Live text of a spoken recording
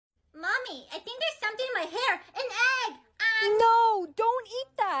Mommy, I think there's something in my hair. An egg. No, don't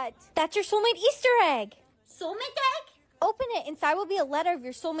eat that. That's your soulmate Easter egg. Soulmate egg? Open it. Inside will be a letter of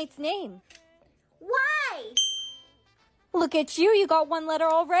your soulmate's name. Why? Look at you. You got one letter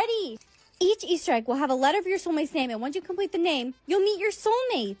already. Each Easter egg will have a letter of your soulmate's name, and once you complete the name, you'll meet your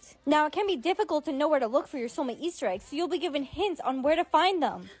soulmate. Now, it can be difficult to know where to look for your soulmate Easter eggs, so you'll be given hints on where to find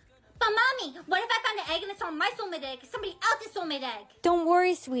them. But Mommy, what if I found an egg and it's not my soulmate egg, it's somebody else's soulmate egg? Don't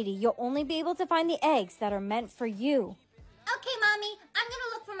worry, sweetie. You'll only be able to find the eggs that are meant for you. Okay, Mommy, I'm gonna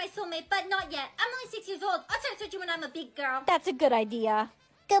look for my soulmate, but not yet. I'm only 6 years old. I'll start searching when I'm a big girl. That's a good idea.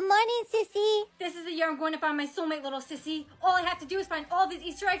 Good morning, Sissy. This is the year I'm going to find my soulmate, little sissy. All I have to do is find all these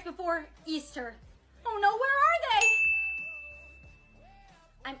Easter eggs before Easter. Oh no, where are they?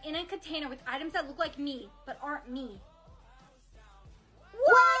 I'm in a container with items that look like me, but aren't me.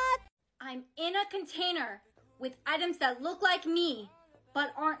 What? I'm in a container with items that look like me,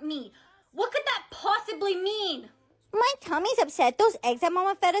 but aren't me. What could that possibly mean? My tummy's upset. Those eggs that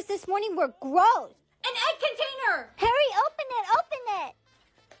Mama fed us this morning were gross. An egg container! Hurry, open it.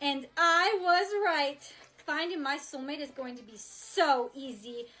 And I was right. Finding my soulmate is going to be so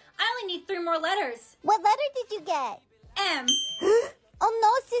easy. I only need 3 more letters. What letter did you get? M. Oh no,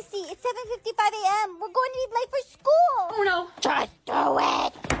 Sissy, it's 7:55 a.m. We're going to be late for school. Oh no. Just do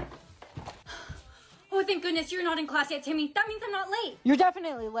it. Oh, thank goodness you're not in class yet, Timmy. That means I'm not late. You're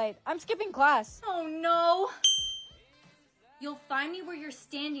definitely late. I'm skipping class. Oh no. You'll find me where you're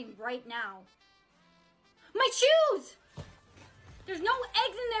standing right now. My shoes! There's no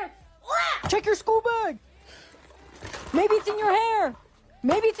eggs in there. Ah! Check your school bag. Maybe it's in your hair.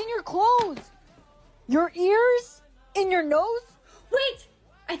 Maybe it's in your clothes. Your ears? In your nose? Wait!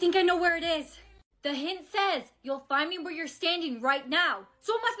 I think I know where it is. The hint says you'll find me where you're standing right now.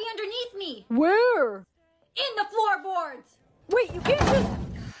 So it must be underneath me. Where? In the floorboards. Wait, you can't just...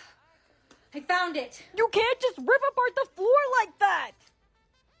 I found it. You can't just rip apart the floor like that.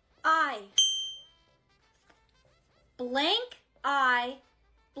 I blank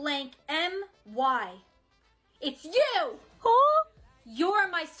M-Y. It's you! Huh? You're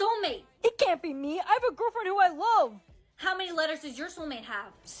my soulmate. It can't be me. I have a girlfriend who I love. How many letters does your soulmate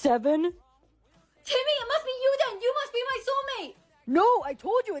have? 7. Timmy, it must be you then. You must be my soulmate. No, I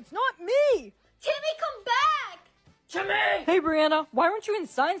told you it's not me. Timmy, come back. Timmy! Hey, Brianna, why weren't you in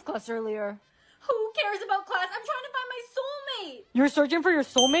science class earlier? Who cares about class? I'm trying to find my soulmate. You're searching for your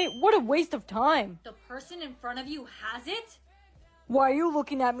soulmate? What a waste of time. The person in front of you has it? Why are you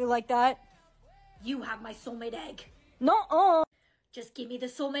looking at me like that? You have my soulmate egg. Nuh-uh. Just give me the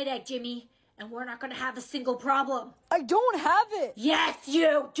soulmate egg, Jimmy, and we're not going to have a single problem. I don't have it. Yes,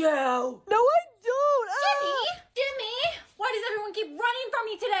 you do. No, I don't. Jimmy, why does everyone keep running from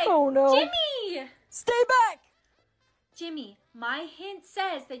me today? Oh, no. Jimmy! Stay back. Jimmy, my hint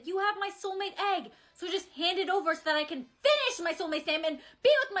says that you have my soulmate egg, so just hand it over so that I can finish my soulmate name and be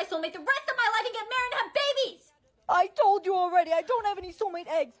with my soulmate the rest of my life and get married and have babies. I told you already, I don't have any soulmate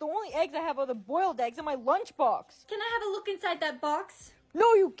eggs. The only eggs I have are the boiled eggs in my lunchbox. Can I have a look inside that box?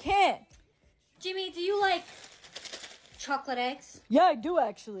 No, you can't. Jimmy, do you like chocolate eggs? Yeah, I do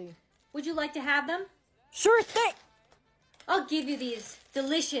actually. Would you like to have them? Sure thing. I'll give you these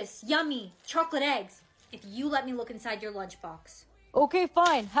delicious, yummy chocolate eggs if you let me look inside your lunchbox. Okay,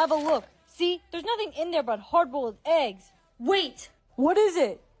 fine. Have a look. See, there's nothing in there but hard-boiled eggs. Wait! What is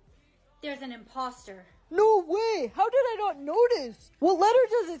it? There's an imposter. No way! How did I not notice? What letter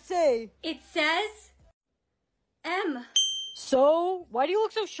does it say? It says M. So, why do you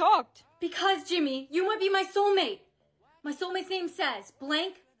look so shocked? Because, Jimmy, you might be my soulmate. My soulmate's name says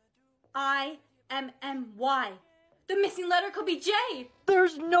blank I-M-M-Y. The missing letter could be J.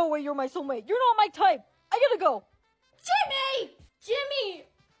 There's no way you're my soulmate. You're not my type. I gotta go. Jimmy! Jimmy!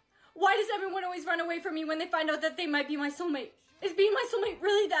 Why does everyone always run away from me when they find out that they might be my soulmate? Is being my soulmate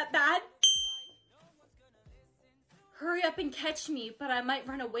really that bad? Hurry up and catch me, but I might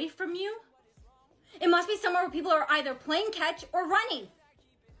run away from you? It must be somewhere where people are either playing catch or running.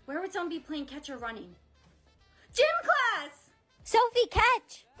 Where would someone be playing catch or running? Gym class! Sophie,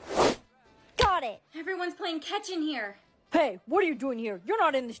 catch. Got it. Everyone's playing catch in here. Hey, what are you doing here? You're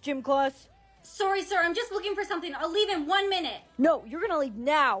not in this gym class. Sorry, sir. I'm just looking for something. I'll leave in 1 minute. No, you're gonna leave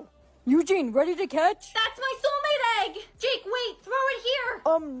now. Eugene, ready to catch? That's my soulmate egg! Jake, wait! Throw it here!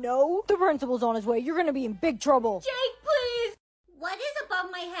 No. The principal's on his way. You're gonna be in big trouble. Jake, please! What is above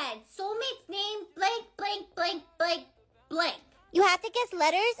my head? Soulmate's name, blank, blank, blank, blank, blank. You have to guess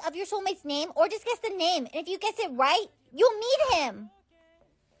letters of your soulmate's name or just guess the name. And if you guess it right, you'll meet him.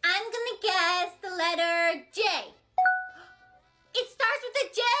 I'm gonna guess the letter J. It starts with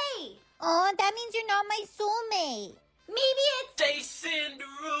a J. Oh, that means you're not my soulmate. Maybe it's... They send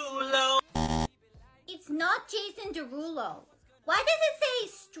rule on not Jason Derulo. Why does it say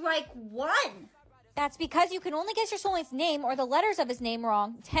strike 1? That's because you can only guess your soulmate's name or the letters of his name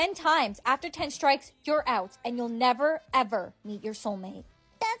wrong 10 times. After 10 strikes, you're out, and you'll never, ever meet your soulmate.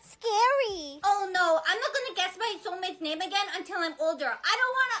 That's scary. Oh no, I'm not gonna guess my soulmate's name again until I'm older. I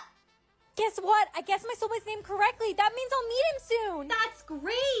don't wanna... Guess what? I guessed my soulmate's name correctly. That means I'll meet him soon. That's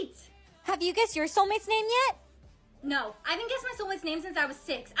great. Have you guessed your soulmate's name yet? No, I haven't guessed my soulmate's name since I was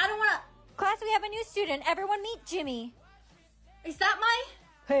 6. I don't wanna... Class, we have a new student. Everyone meet Jimmy. Is that my...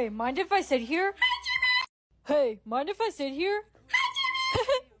 Hey, mind if I sit here? Hi, Jimmy! Hey, mind if I sit here? Hi,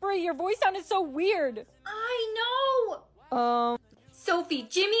 Jimmy! Bree, your voice sounded so weird. I know! Sophie,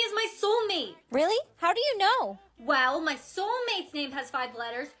 Jimmy is my soulmate. Really? How do you know? Well, my soulmate's name has 5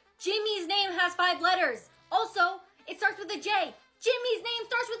 letters. Jimmy's name has 5 letters. Also, it starts with a J. Jimmy's name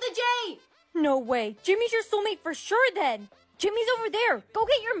starts with a J. No way. Jimmy's your soulmate for sure then. Jimmy's over there. Go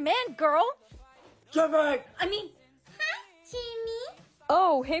get your man, girl. Jimmy! Hi, Jimmy.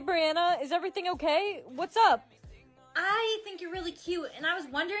 Oh, hey, Brianna. Is everything okay? What's up? I think you're really cute, and I was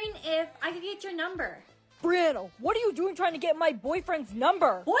wondering if I could get your number. Brianna, what are you doing trying to get my boyfriend's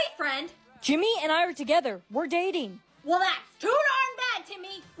number? Boyfriend? Jimmy and I are together. We're dating. Well, that's too darn bad,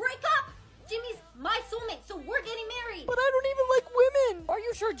 Timmy. Break up. Jimmy's my soulmate, so we're getting married. But I don't even like women. Are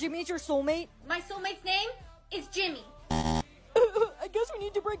you sure Jimmy's your soulmate? My soulmate's name is Jimmy. I guess we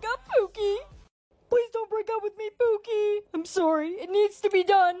need to break up, Pookie. Please don't break up with me, Pookie. I'm sorry. It needs to be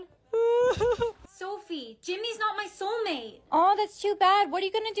done. Sophie, Jimmy's not my soulmate. Oh, that's too bad. What are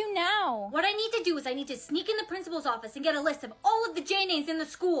you gonna do now? What I need to do is I need to sneak in the principal's office and get a list of all of the J names in the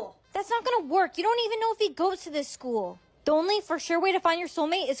school. That's not gonna work. You don't even know if he goes to this school. The only for sure way to find your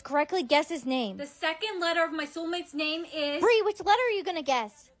soulmate is correctly guess his name. The second letter of my soulmate's name is... Bree, which letter are you gonna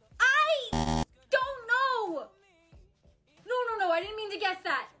guess? I don't know. No, I didn't mean to guess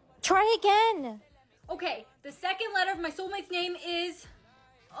that. Try again. Okay, the second letter of my soulmate's name is...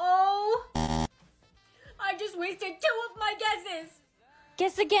 Oh... I just wasted 2 of my guesses.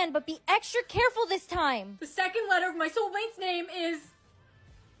 Guess again, but be extra careful this time. The second letter of my soulmate's name is...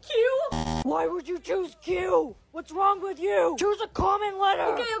 Q? Why would you choose Q? What's wrong with you? Choose a common letter.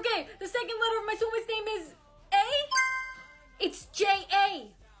 Okay. The second letter of my soulmate's name is A? It's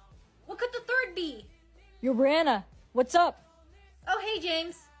J-A. What could the third be? Yo, Brianna, what's up? Oh, hey,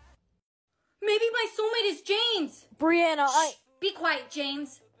 James. Maybe my soulmate is James. Brianna, Shh, be quiet,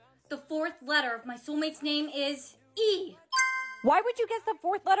 James. The fourth letter of my soulmate's name is E. Why would you guess the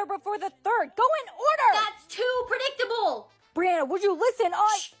fourth letter before the third? Go in order! That's too predictable. Brianna, would you listen?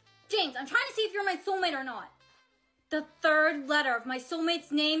 Shh. James, I'm trying to see if you're my soulmate or not. The third letter of my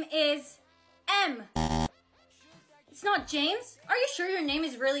soulmate's name is M. It's not James? Are you sure your name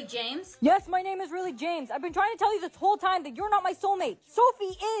is really James? Yes, my name is really James. I've been trying to tell you this whole time that you're not my soulmate.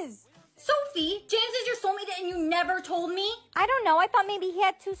 Sophie is. Sophie, James is your soulmate and you never told me? I don't know. I thought maybe he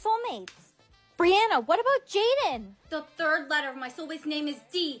had 2 soulmates. Brianna, what about Jaden? The third letter of my soulmate's name is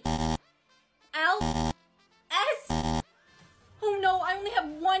D. L. S. Oh no, I only have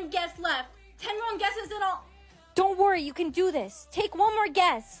 1 guess left. 10 wrong guesses and I'll... Don't worry, you can do this. Take one more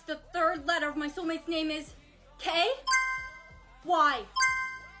guess. The third letter of my soulmate's name is K. Y.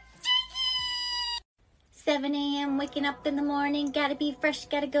 7 a.m. waking up in the morning. Gotta be fresh,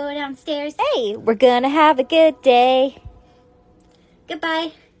 gotta go downstairs. Hey, we're gonna have a good day.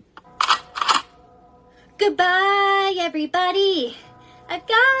 Goodbye. Goodbye, everybody. I've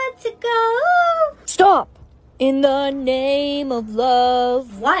got to go. Stop! In the name of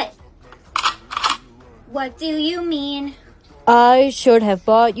love. What? What do you mean? I should have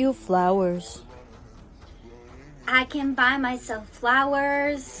bought you flowers. I can buy myself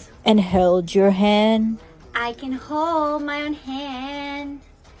flowers. And held your hand. I can hold my own hand.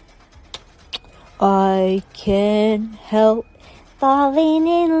 I can't help falling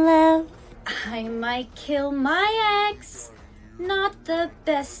in love. I might kill my ex. Not the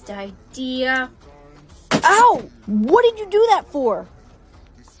best idea. Ow! What did you do that for?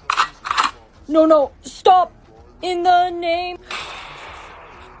 No, stop! In the name...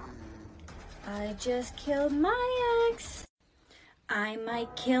 I just killed my ex. I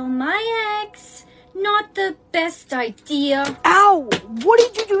might kill my ex. Not the best idea. Ow! What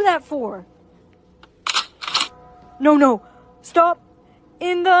did you do that for? No, stop!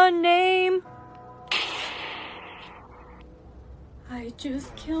 In the name... I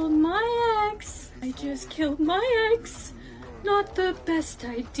just killed my ex. I just killed my ex. Not the best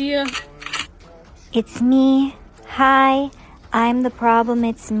idea. It's me. Hi. I'm the problem.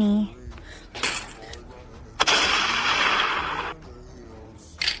 It's me.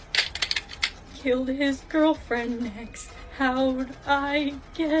 Killed his girlfriend next. How'd I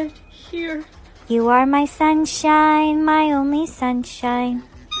get here? You are my sunshine, my only sunshine.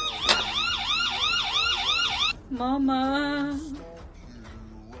 Mama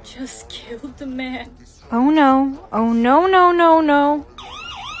just killed the man. Oh no. Oh no, no, no, no.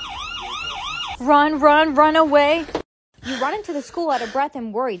 Run away. You run into the school out of breath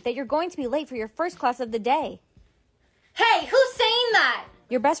and worried that you're going to be late for your first class of the day. Hey, who's saying that?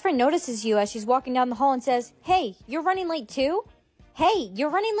 Your best friend notices you as she's walking down the hall and says, "Hey, you're running late too?" Hey, you're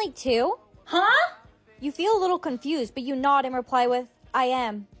running late too? Huh? You feel a little confused, but you nod and reply with, "I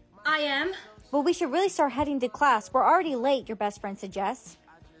am." I am. Well, we should really start heading to class. We're already late, your best friend suggests.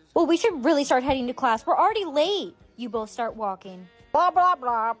 Well, we should really start heading to class. We're already late. You both start walking. Blah, blah,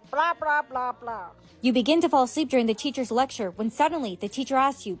 blah, blah, blah, blah, blah. You begin to fall asleep during the teacher's lecture when suddenly the teacher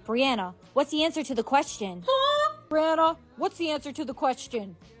asks you, "Brianna, what's the answer to the question?" Huh? Brianna, what's the answer to the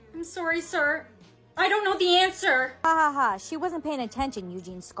question? I'm sorry, sir. I don't know the answer. Ha ha ha, she wasn't paying attention,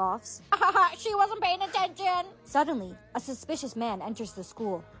 Eugene scoffs. She wasn't paying attention. Suddenly, a suspicious man enters the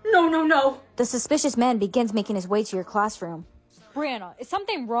school. No, no, no. The suspicious man begins making his way to your classroom. Brianna, is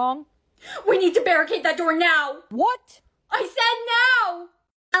something wrong? We need to barricade that door now. What? I said now.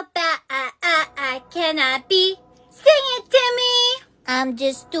 How bad can I be? Sing it to me. I'm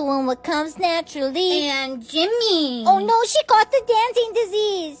just doing what comes naturally. And Jimmy. Oh no, she got the dancing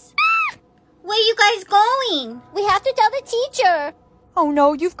disease. Where are you guys going? We have to tell the teacher. Oh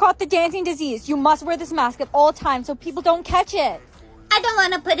no, you've caught the dancing disease. You must wear this mask at all times so people don't catch it. I don't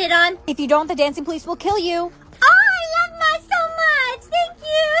want to put it on. If you don't, the dancing police will kill you. Oh, I love mask so much. Thank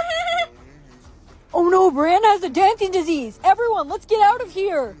you. Oh no, Brianna has the dancing disease. Everyone, let's get out of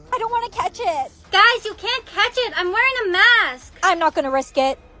here. I don't want to catch it. Guys, you can't catch it. I'm wearing a mask. I'm not going to risk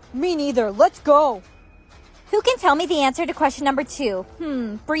it. Me neither. Let's go. Who can tell me the answer to question number 2?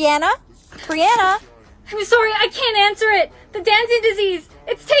 Brianna? Brianna? I'm sorry, I can't answer it. The dancing disease.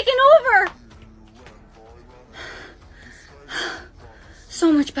 It's taken over.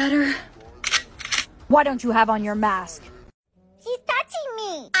 So much better. Why don't you have on your mask? She's touching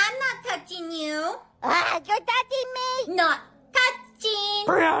me. I'm not touching you. You're touching me. Not touching.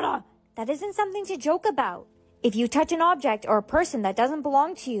 Brianna! That isn't something to joke about. If you touch an object or a person that doesn't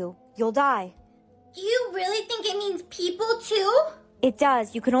belong to you, you'll die. Do you really think it means people too? It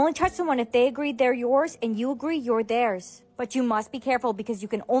does. You can only touch someone if they agree they're yours and you agree you're theirs. But you must be careful because you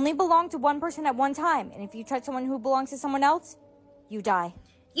can only belong to one person at one time. And if you touch someone who belongs to someone else, you die.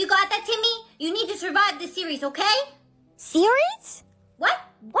 You got that, Timmy? You need to survive this series, okay? Series? What?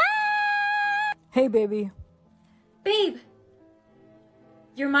 What? Hey, baby. Babe.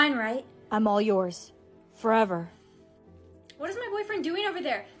 You're mine, right? I'm all yours. Forever. What is my boyfriend doing over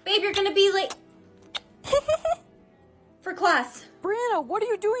there? Babe, you're gonna be late. For class. Brianna, what are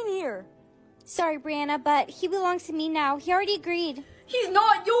you doing here? Sorry, Brianna, but he belongs to me now. He already agreed. He's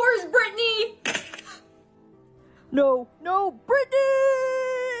not yours, Brittany! No,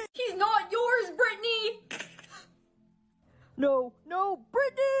 Brittany! He's not yours, Brittany! No,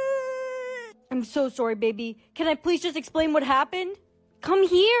 Brittany! I'm so sorry, baby. Can I please just explain what happened? Come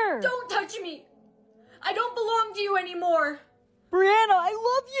here. Don't touch me! I don't belong to you anymore! Brianna, I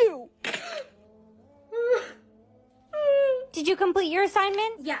love you! Did you complete your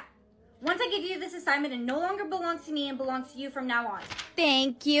assignment? Yeah. Once I give you this assignment, it no longer belongs to me and belongs to you from now on.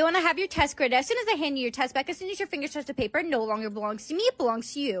 Thank you. And I have your test grid. As soon as I hand you your test back, as soon as your fingers touch the paper, it no longer belongs to me. It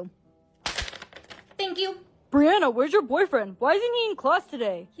belongs to you. Thank you. Brianna, where's your boyfriend? Why isn't he in class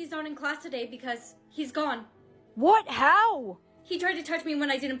today? He's not in class today because he's gone. What? How? He tried to touch me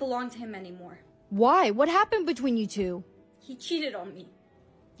when I didn't belong to him anymore. Why? What happened between you two? He cheated on me.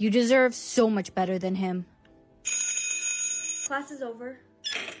 You deserve so much better than him. Class is over.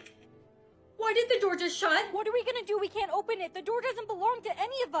 Why did the door just shut? What are we gonna do? We can't open it. The door doesn't belong to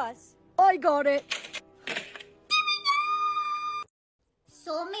any of us. I got it.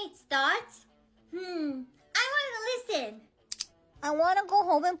 Soulmates thoughts? I want to listen. I want to go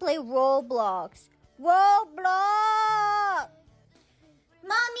home and play Roblox. Roblox!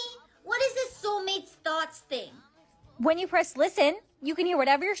 Mommy, what is this soulmates thoughts thing? When you press listen, you can hear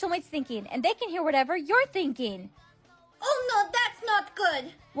whatever your soulmate's thinking, and they can hear whatever you're thinking. Oh no, that's not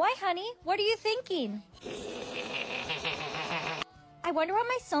good. Why, honey? What are you thinking? I wonder what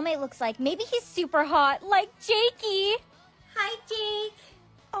my soulmate looks like. Maybe he's super hot, like Jakey. Hi, Jake.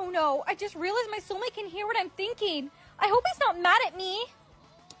 Oh no, I just realized my soulmate can hear what I'm thinking. I hope he's not mad at me.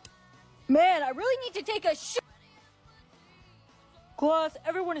 Man, I really need to take a sh... Class,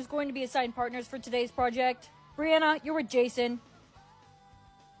 everyone is going to be assigned partners for today's project. Brianna, you're with Jason.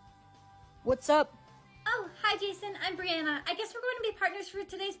 What's up? Oh, hi Jason, I'm Brianna. I guess we're going to be partners for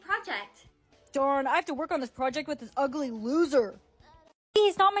today's project. Darn, I have to work on this project with this ugly loser.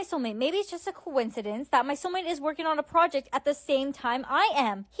 He's not my soulmate. Maybe it's just a coincidence that my soulmate is working on a project at the same time I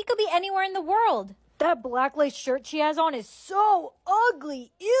am. He could be anywhere in the world. That black lace shirt she has on is so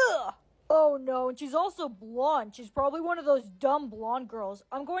ugly. Ew. Oh no, and she's also blonde. She's probably one of those dumb blonde girls.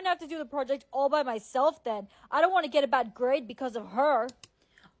 I'm going to have to do the project all by myself then. I don't want to get a bad grade because of her.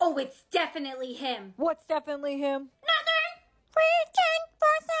 Oh, it's definitely him. What's definitely him? Nothing. Reaching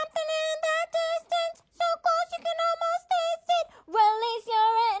for something in the distance, so close you can almost taste it. Release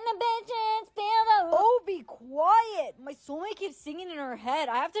your inhibitions, feel the. Oh, be quiet. My soulmate keeps singing in her head.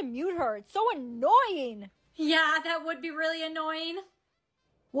 I have to mute her. It's so annoying. Yeah, that would be really annoying.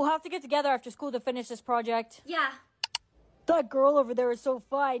 We'll have to get together after school to finish this project. Yeah. That girl over there is so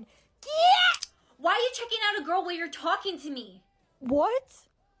fine. Yeah! Why are you checking out a girl while you're talking to me? What?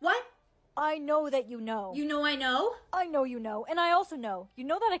 What? I know that you know. You know I know? I know you know, and I also know. You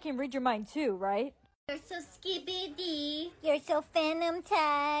know that I can read your mind too, right? You're so skibbity. You're so phantom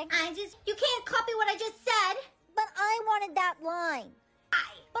tag. You can't copy what I just said. But I wanted that line.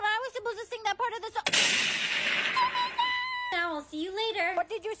 But I was supposed to sing that part of the song. Now I'll see you later. What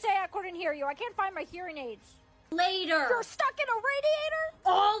did you say? I couldn't hear you. I can't find my hearing aids. Later. You're stuck in a radiator?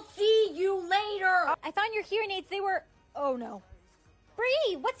 I'll see you later. I found your hearing aids. They were... Oh, no.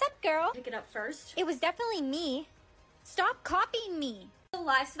 Bree, what's up, girl? Pick it up first. It was definitely me. Stop copying me.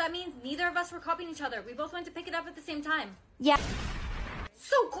 Live, so that means neither of us were copying each other. We both went to pick it up at the same time. Yeah.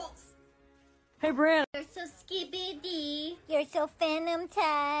 So close. Hey, Brianna. You're so skibbity. You're so phantom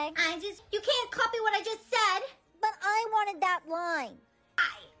tag. You can't copy what I just said. But I wanted that line.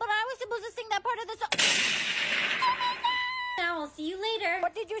 But I was supposed to sing that part of the song. Now I'll see you later.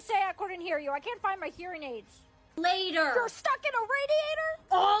 What did you say? I couldn't hear you. I can't find my hearing aids. Later. You're stuck in a radiator?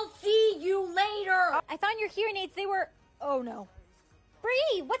 I'll see you later. I found your hearing aids. They were... Oh, no.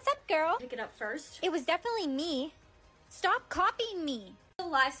 Bree, what's up, girl? Pick it up first. It was definitely me. Stop copying me.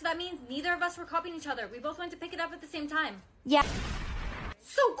 Live, so that means neither of us were copying each other. We both went to pick it up at the same time. Yeah.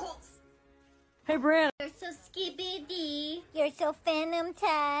 So close. Hey, Brianna. You're so skibbity. You're so phantom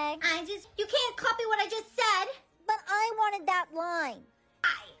tag. You can't copy what I just said. But I wanted that line.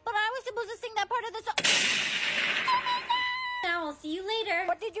 But I was supposed to sing that part of the song. Now I'll see you later.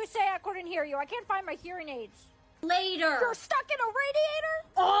 What did you say? I couldn't hear you. I can't find my hearing aids. Later. You're stuck in a radiator?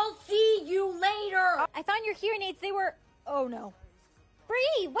 I'll see you later. I found your hearing aids. They were... Oh, no.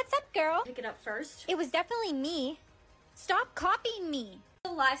 Bree, what's up, girl? Pick it up first. It was definitely me. Stop copying me.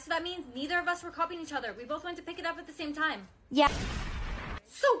 Live, so that means neither of us were copying each other. We both went to pick it up at the same time. Yeah.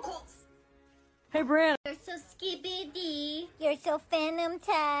 So close. Hey, Brianna. You're so skibbity. You're so phantom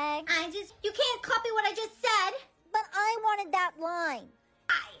tag. You can't copy what I just said. But I wanted that line.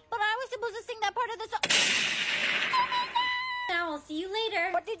 But I was supposed to sing that part of the song. Now I'll see you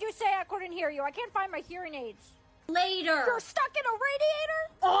later. What did you say? I couldn't hear you. I can't find my hearing aids. Later. You're stuck in a radiator?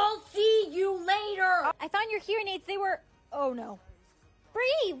 I'll see you later. I found your hearing aids. They were... Oh, no.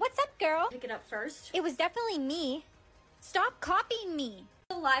 Bree, what's up, girl? Pick it up first. It was definitely me. Stop copying me.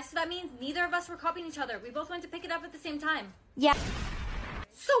 Live, so that means neither of us were copying each other. We both went to pick it up at the same time. Yeah.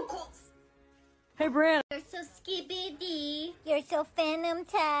 So close. Hey, Brianna. You're so skibbity. You're so phantom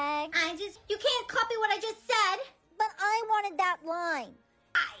tag. You can't copy what I just said. But I wanted that line.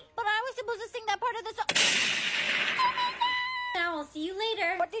 But I was supposed to sing that part of the song. Now I'll see you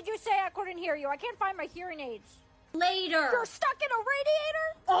later. What did you say? I couldn't hear you. I can't find my hearing aids. Later. You're stuck in a radiator?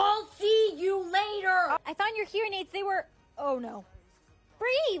 I'll see you later. I found your hearing aids. They were... Oh, no.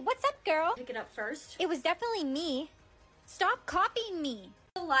 Bree, what's up, girl? Pick it up first. It was definitely me. Stop copying me.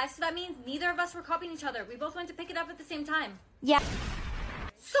 Live, so that means neither of us were copying each other. We both went to pick it up at the same time. Yeah.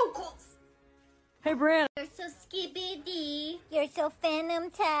 So close. Hey, Brianna. You're so skibbity. You're so phantom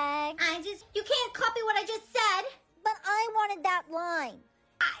tag. You can't copy what I just said. But I wanted that line.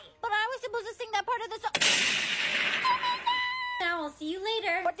 But I was supposed to sing that part of the song. Now I'll see you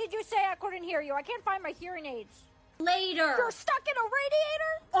later. What did you say? I couldn't hear you. I can't find my hearing aids. Later. You're stuck in a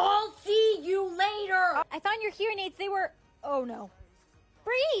radiator? I'll see you later. I found your hearing aids. They were... Oh, no.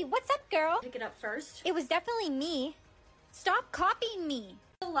 Bree, what's up, girl? Pick it up first. It was definitely me. Stop copying me.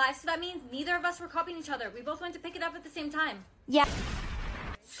 Live, so that means neither of us were copying each other. We both went to pick it up at the same time. Yeah.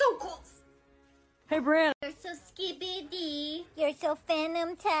 So close. Hey, Brianna. You're so skibbity. You're so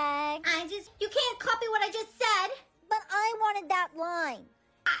phantom tag. You can't copy what I just said. But I wanted that line.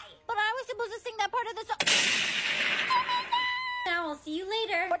 But I was supposed to sing that part of the song. Now I'll see you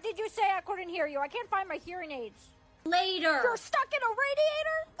later. What did you say? I couldn't hear you. I can't find my hearing aids. Later. You're stuck in a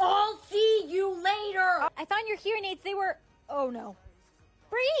radiator? I'll see you later. I found your hearing aids. They were... Oh, no.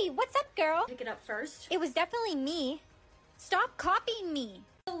 Bree, what's up, girl? Pick it up first. It was definitely me. Stop copying me.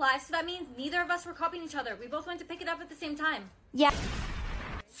 Live, so that means neither of us were copying each other. We both went to pick it up at the same time. Yeah.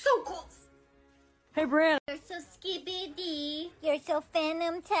 Hey, Brandon. You're so skibbity. You're so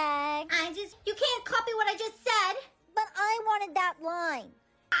phantom tag. You can't copy what I just said. But I wanted that line.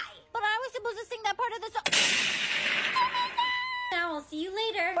 But I was supposed to sing that part of the song. Now I'll see you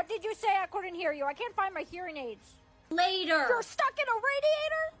later. What did you say? I couldn't hear you. I can't find my hearing aids. Later. You're stuck in a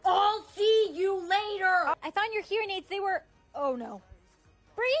radiator? I'll see you later. I found your hearing aids. They were... Oh, no.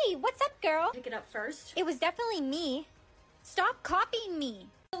 Bree, what's up, girl? Pick it up first. It was definitely me. Stop copying me.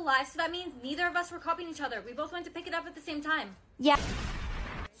 Lie, so that means neither of us were copying each other. We both went to pick it up at the same time. Yeah.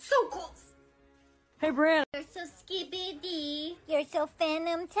 So close. Hey, Brandon. You're so skibbity. You're so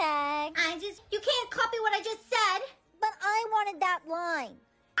phantom tag. You can't copy what I just said. But I wanted that line.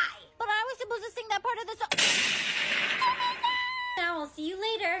 But I was supposed to sing that part of the song. Now I'll see you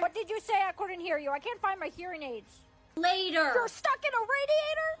later. What did you say? I couldn't hear you. I can't find my hearing aids. Later. You're stuck in a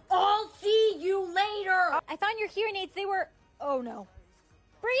radiator? I'll see you later. I found your hearing aids. They were... Oh, no.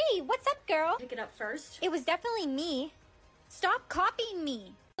 Bree, what's up, girl? Pick it up first. It was definitely me. Stop copying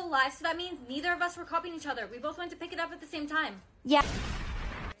me. Lie, so that means neither of us were copying each other. We both went to pick it up at the same time. Yeah.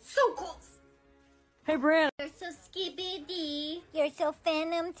 So close. Hey, Brandon. You're so skibbity. You're so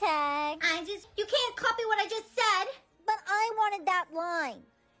phantom tag. You can't copy what I just said. But I wanted that line.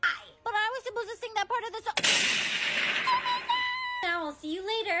 But I was supposed to sing that part of the song. Now I'll see you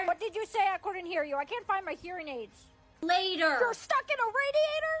later. What did you say? I couldn't hear you. I can't find my hearing aids. Later. You're stuck in a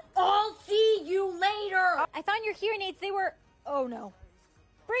radiator? I'll see you later. I found your hearing aids. They were... Oh, no.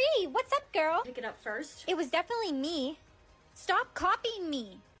 Bree, what's up, girl? Pick it up first. It was definitely me. Stop copying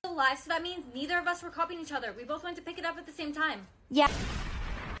me. Lie, so that means neither of us were copying each other. We both went to pick it up at the same time. Yeah.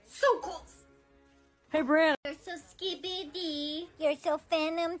 So close. Hey, Brandon. You're so skibbity. You're so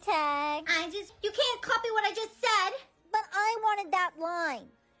phantom tag. You can't copy what I just said. But I wanted that line.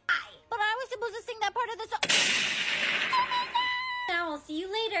 But I was supposed to sing that part of the song. Now I'll see you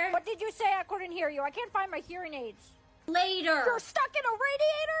later. What did you say? I couldn't hear you. I can't find my hearing aids. Later. You're stuck in a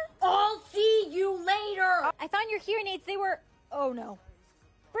radiator? I'll see you later. I found your hearing aids. They were... Oh, no.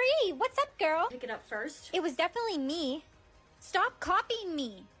 Bree, what's up, girl? Pick it up first. It was definitely me. Stop copying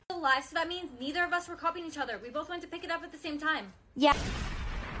me. Lie, so that means neither of us were copying each other. We both went to pick it up at the same time. Yeah.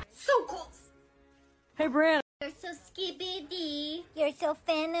 So close. Hey, Brandon. You're so skibbity. You're so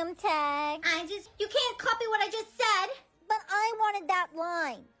phantom tag. You can't copy what I just said. But I wanted that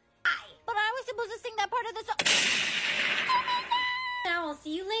line. But I was supposed to sing that part of the song. Now I'll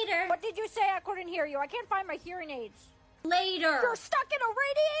see you later. What did you say? I couldn't hear you. I can't find my hearing aids. Later. You're stuck in a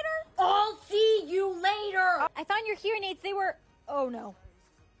radiator? I'll see you later. I found your hearing aids. They were... Oh, no.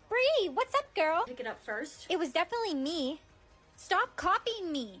 Bree, what's up, girl? Pick it up first. It was definitely me. Stop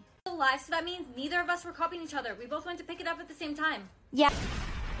copying me. Lie, so that means neither of us were copying each other. We both went to pick it up at the same time. Yeah.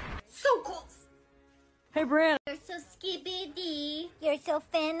 So close. Hey, Brandon. You're so skibbity. You're so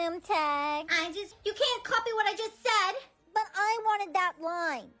phantom tag. You can't copy what I just said. But I wanted that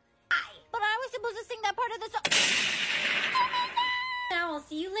line. But I was supposed to sing that part of the song. Now I'll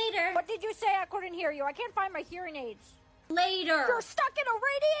see you later. What did you say? I couldn't hear you. I can't find my hearing aids. Later. You're stuck in a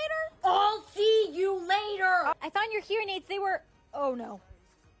radiator? I'll see you later. I found your hearing aids. They were... Oh, no.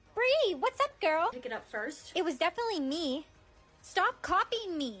 Bree, what's up, girl? Pick it up first. It was definitely me. Stop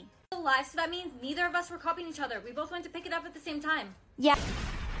copying me. Lie, so that means neither of us were copying each other. We both went to pick it up at the same time. Yeah.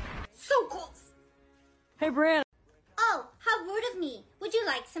 So close. Hey, Brandon. Oh, how rude of me. Would you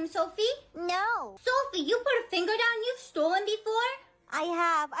like some, Sophie? No. Sophie, you put a finger down. You've stolen before? I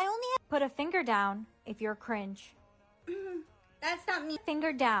have. I only Put a finger down if you're cringe. have... That's not me.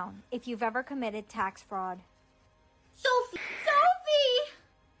 Finger down if you've ever committed tax fraud. Sophie! Sophie!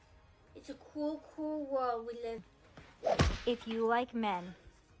 It's a cruel, cruel world we live. If you like men.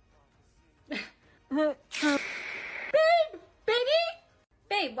 Babe! Baby!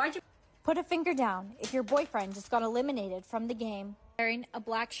 Babe, why'd you... Put a finger down if your boyfriend just got eliminated from the game. Wearing a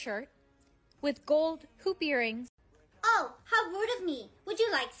black shirt with gold hoop earrings. Oh, how rude of me. Would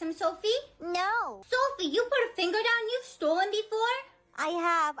you like some, Sophie? No. Sophie, you put a finger down. You've stolen before? I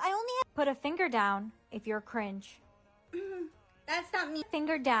have. I only Put a finger down if you're cringe. have... That's not me.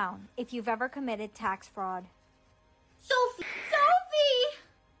 Finger down if you've ever committed tax fraud. Sophie! Sophie!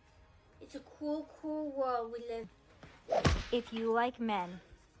 It's a cruel, cruel world we live. If you like men.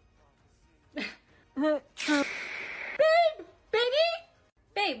 Babe! Baby!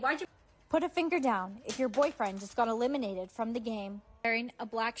 Babe, why'd you... Put a finger down if your boyfriend just got eliminated from the game. Wearing a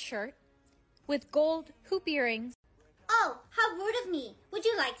black shirt with gold hoop earrings. Oh, how rude of me. Would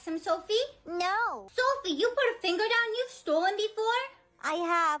you like some, Sophie? No. Sophie, you put a finger down. You've stolen before? I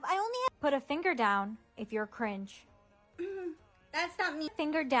have. I only have... Put a finger down if you're cringe. That's not me.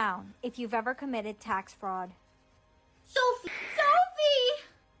 Finger down if you've ever committed tax fraud. Sophie! Sophie!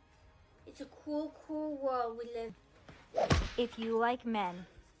 It's a cruel... cool, cool world we live. If you like men.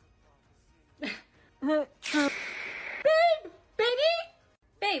 Babe! Baby!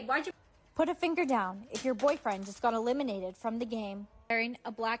 Babe, why'd you... Put a finger down if your boyfriend just got eliminated from the game. Wearing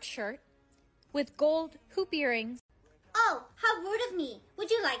a black shirt with gold hoop earrings. Oh, how rude of me. Would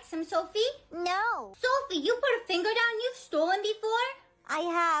you like some, Sophie? No. Sophie, you put a finger down. You've stolen before? I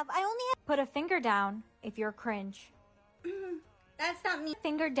have. I only have... Put a finger down if you're cringe. That's not me.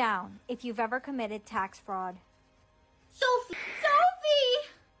 Finger down if you've ever committed tax fraud. Sophie! Sophie!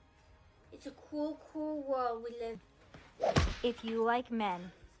 It's a cool, cool world we live. If you like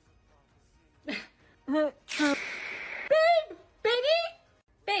men. Babe! Baby!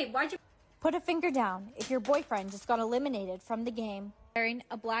 Babe, why'd you... Put a finger down if your boyfriend just got eliminated from the game. Wearing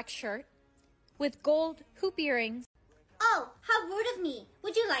a black shirt with gold hoop earrings. Oh, how rude of me.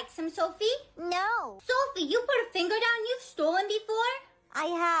 Would you like some, Sophie? No. Sophie, you put a finger down. You've stolen before? I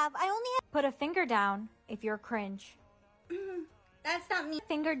have. I only have... Put a finger down if you're cringe. That's not me.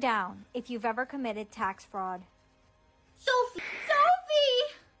 Finger down if you've ever committed tax fraud. Sophie!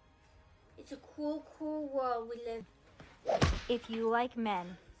 Sophie! It's a cool, cool world we live. If you like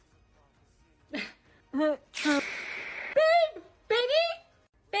men. Babe! Baby!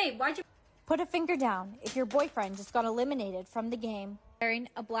 Babe, why'd you... Put a finger down if your boyfriend just got eliminated from the game. Wearing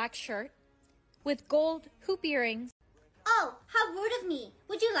a black shirt with gold hoop earrings. Oh, how rude of me.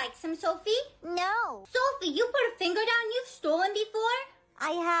 Would you like some, Sophie? No. Sophie, you put a finger down. You've stolen before?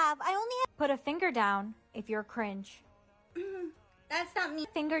 I have. I only have... Put a finger down if you're cringe. That's not me.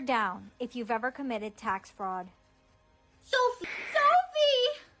 Finger down if you've ever committed tax fraud. Sophie!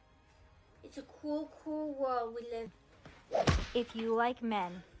 Sophie! It's a cool, cool world we live. If you like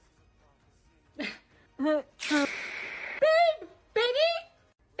men. Babe! Baby!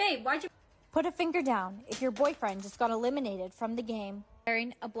 Babe, why'd you... Put a finger down if your boyfriend just got eliminated from the game.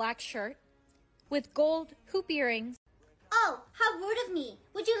 Wearing a black shirt with gold hoop earrings. Oh, how rude of me.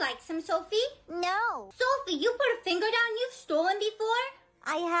 Would you like some, Sophie? No. Sophie, you put a finger down. You've stolen before?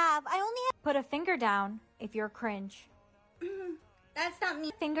 I have. I only have... Put a finger down if you're cringe. That's not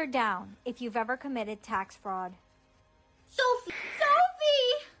me. Finger down if you've ever committed tax fraud. Sophie!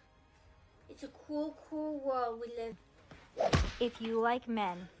 Sophie! It's a cool, cool world we live. If you like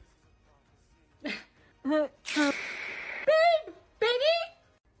men. Babe! Baby!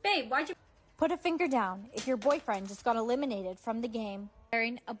 Babe, why'd you... Put a finger down if your boyfriend just got eliminated from the game.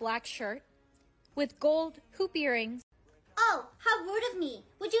 Wearing a black shirt with gold hoop earrings. Oh, how rude of me.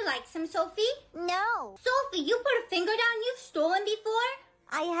 Would you like some, Sophie? No. Sophie, you put a finger down. You've stolen before?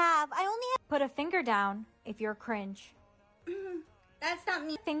 I have. I only have... Put a finger down if you're cringe. That's not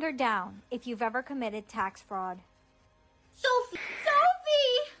me. Finger down if you've ever committed tax fraud. Sophie!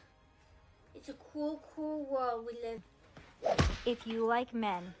 Sophie! It's a cool, cool world we live. If you like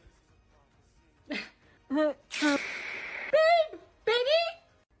men. Babe! Baby!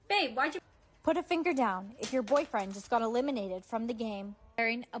 Babe, why'd you... Put a finger down if your boyfriend just got eliminated from the game.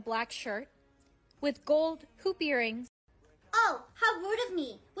 Wearing a black shirt with gold hoop earrings. Oh, how rude of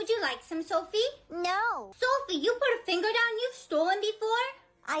me. Would you like some, Sophie? No. Sophie, you put a finger down. You've stolen before?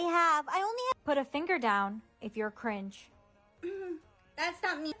 I have. I only have... Put a finger down if you're cringe. That's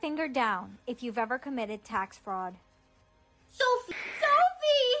not me. Finger down if you've ever committed tax fraud. Sophie!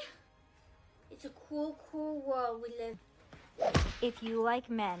 Sophie! It's a cool, cool world we live. If you like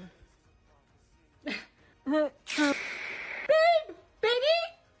men. Babe! Baby!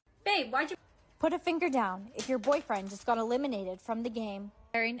 Babe, why'd you... Put a finger down if your boyfriend just got eliminated from the game.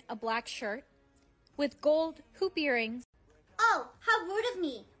 Wearing a black shirt with gold hoop earrings. Oh, how rude of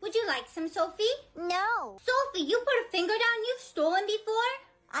me. Would you like some, Sophie? No. Sophie, you put a finger down. You've stolen before?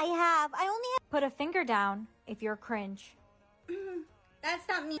 I have. I only have... Put a finger down if you're cringe. That's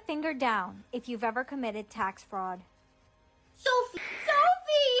not me. Finger down if you've ever committed tax fraud. Sophie!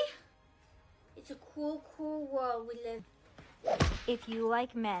 Sophie! It's a cool, cool world we live. If you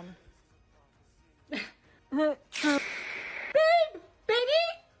like men. Babe! Baby!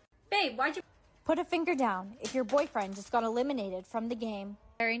 Babe, why'd you... Put a finger down if your boyfriend just got eliminated from the game.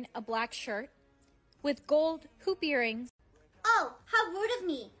 Wearing a black shirt with gold hoop earrings. Oh, how rude of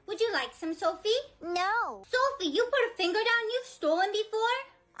me. Would you like some, Sophie? No. Sophie, you put a finger down. You've stolen before?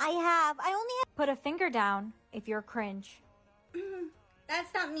 I have. I only have... Put a finger down if you're cringe.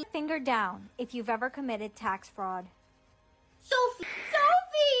 That's not me. Finger down if you've ever committed tax fraud. Sophie!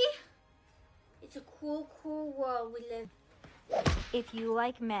 Sophie! It's a cool, cool world we live. If you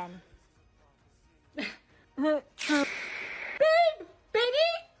like men. Babe! Baby!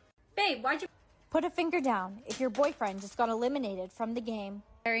 Babe, why'd you... Put a finger down if your boyfriend just got eliminated from the game.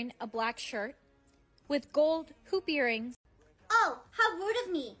 Wearing a black shirt with gold hoop earrings. Oh, how rude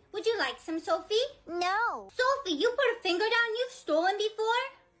of me. Would you like some, Sophie? No. Sophie, you put a finger down. You've stolen before?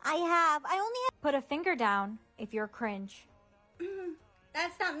 I have. I only have... Put a finger down if you're cringe.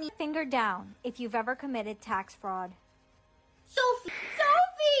 That's not me. Finger down if you've ever committed tax fraud. Sophie!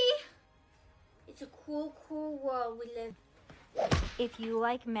 Sophie! It's a cool, cool world we live. If you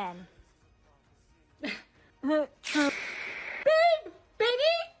like men. Babe!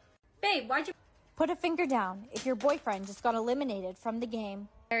 Baby! Babe, why'd you... Put a finger down if your boyfriend just got eliminated from the game.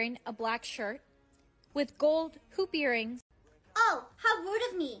 Wearing a black shirt with gold hoop earrings. Oh, how rude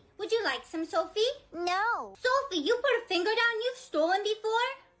of me. Would you like some, Sophie? No. Sophie, you put a finger down. You've stolen before?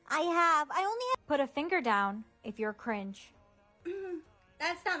 I have. I only have... Put a finger down if you're cringe.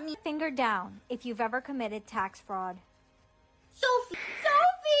 That's not me. Finger down if you've ever committed tax fraud. Sophie!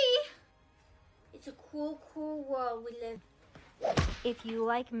 Sophie! It's a cool, cool world we live. If you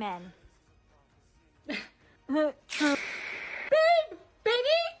like men. Babe!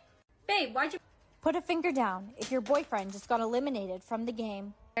 Baby! Babe, why'd you... Put a finger down if your boyfriend just got eliminated from the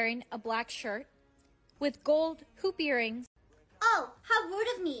game. Wearing a black shirt with gold hoop earrings. Oh, how rude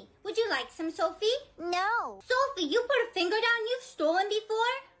of me. Would you like some, Sophie? No. Sophie, you put a finger down. You've stolen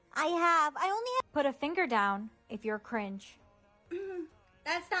before? I have. I only have... Put a finger down if you're cringe.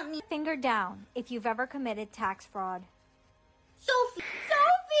 That's not me. Finger down if you've ever committed tax fraud. Sophie!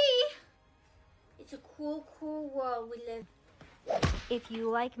 Sophie! It's a cool, cool world we live. If you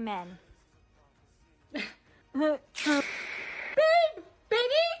like men. Babe!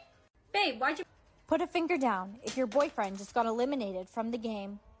 Baby! Babe, why'd you... Put a finger down if your boyfriend just got eliminated from the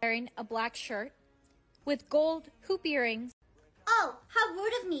game. Wearing a black shirt with gold hoop earrings. Oh, how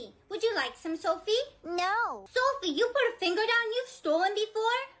rude of me. Would you like some, Sophie? No. Sophie, you put a finger down. You've stolen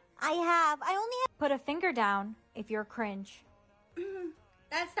before? I have. I only have... Put a finger down if you're cringe.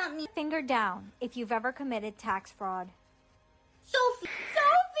 That's not me. Finger down if you've ever committed tax fraud. Sophie!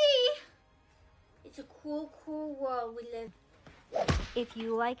 Sophie! It's a cool, cool world we live. If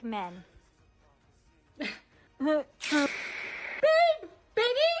you like men. Babe!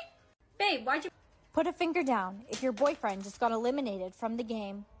 Baby! Babe, why'd you... Put a finger down if your boyfriend just got eliminated from the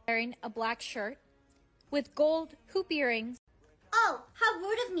game. Wearing a black shirt with gold hoop earrings. Oh, how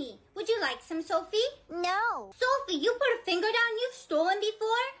rude of me. Would you like some, Sophie? No. Sophie, you put a finger down. You've stolen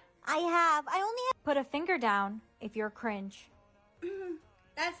before? I have. I only have... Put a finger down if you're cringe.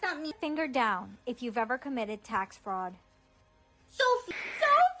 That's not me. Finger down if you've ever committed tax fraud. Sophie!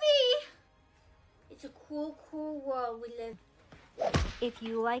 Sophie! It's a cool, cool world we live. If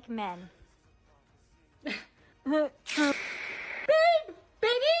you like men. Babe!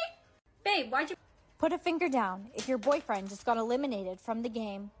 Baby! Babe, why'd you... Put a finger down if your boyfriend just got eliminated from the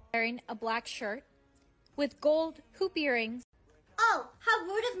game. Wearing a black shirt with gold hoop earrings. Oh, how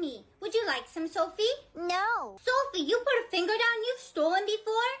rude of me. Would you like some, Sophie? No. Sophie, you put a finger down. You've stolen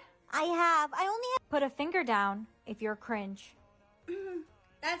before? I have. I only have... Put a finger down if you're cringe.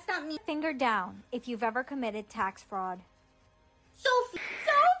 That's not me. Finger down if you've ever committed tax fraud. Sophie!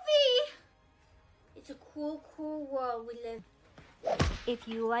 Sophie! It's a cool, cool world we live. If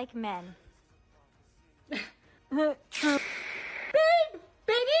you like men. Babe!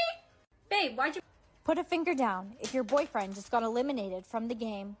 Baby! Babe, why'd you... Put a finger down if your boyfriend just got eliminated from the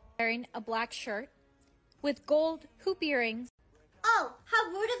game. Wearing a black shirt with gold hoop earrings. Oh,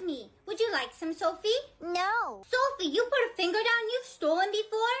 how rude of me. Would you like some, Sophie? No. Sophie, you put a finger down. You've stolen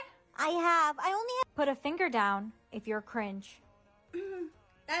before? I have. I only have... Put a finger down if you're cringe.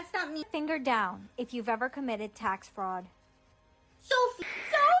 That's not me. Finger down if you've ever committed tax fraud. Sophie!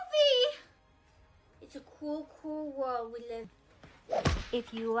 Sophie! It's a cool, cool world we live.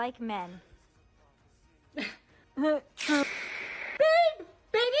 If you like men. Babe!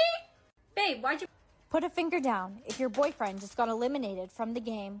 Baby! Babe, why'd you... Put a finger down if your boyfriend just got eliminated from the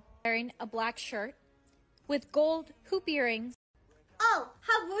game. Wearing a black shirt with gold hoop earrings. Oh,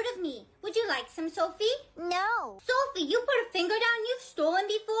 how rude of me. Would you like some, Sophie? No. Sophie, you put a finger down. You've stolen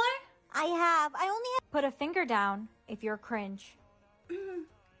before? I have. I only have... Put a finger down if you're cringe.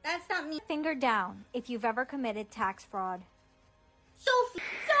 That's not me. Finger down if you've ever committed tax fraud. Sophie!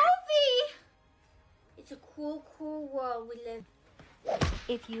 Sophie! It's a cool, cool world we live.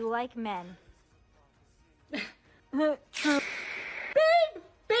 If you like men. Babe!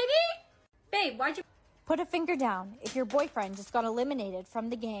 Baby! Babe, why'd you... Put a finger down if your boyfriend just got eliminated from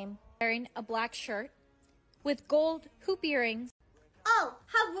the game. Wearing a black shirt with gold hoop earrings. Oh,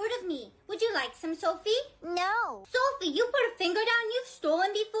 how rude of me. Would you like some, Sophie? No. Sophie, you put a finger down. You've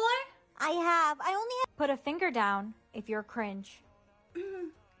stolen before? I have. I only have... Put a finger down if you're cringe.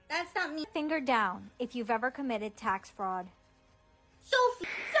 That's not me. Finger down if you've ever committed tax fraud. Sophie!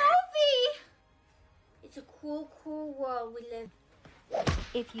 Sophie! It's a cool, cool world we live.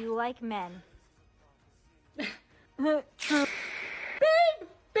 If you like men. Babe!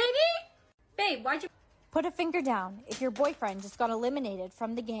 Baby! Babe, why'd you... Put a finger down if your boyfriend just got eliminated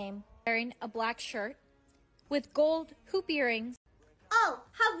from the game. Wearing a black shirt with gold hoop earrings. Oh,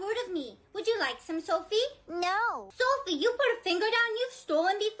 how rude of me. Would you like some, Sophie? No. Sophie, you put a finger down. You've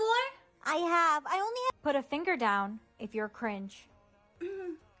stolen before? I have. I only have... Put a finger down if you're cringe.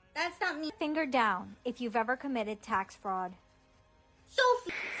 That's not me. Finger down if you've ever committed tax fraud.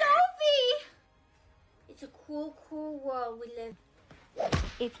 Sophie! Sophie! It's a cruel, cruel world we live.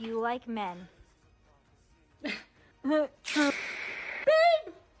 If you like men. Babe!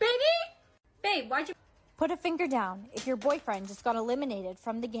 Baby! Babe, why'd you... Put a finger down if your boyfriend just got eliminated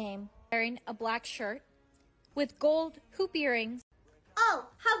from the game. Wearing a black shirt with gold hoop earrings. Oh,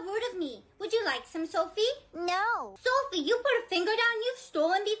 how rude of me. Would you like some, Sophie? No. Sophie, you put a finger down. You've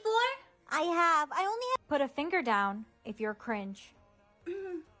stolen before? I have. I only have... Put a finger down if you're cringe.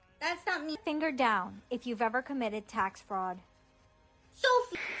 That's not me. Finger down if you've ever committed tax fraud.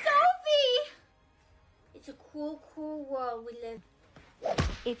 Sophie! Sophie! It's a cruel, cruel world we live.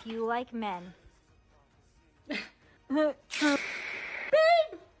 If you like men. Babe!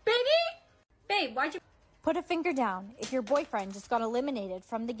 Baby! Babe, why'd you... Put a finger down if your boyfriend just got eliminated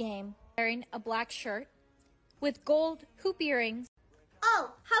from the game. Wearing a black shirt with gold hoop earrings.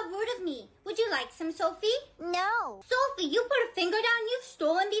 Oh, how rude of me. Would you like some, Sophie? No. Sophie, you put a finger down. You've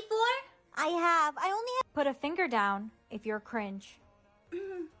stolen before? I have. I only have... Put a finger down if you're cringe.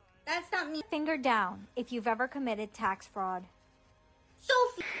 That's not me. Finger down if you've ever committed tax fraud.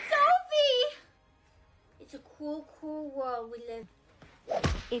 Sophie! Sophie! It's a cruel, cruel world we live.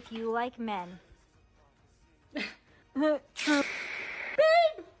 If you like men. Babe!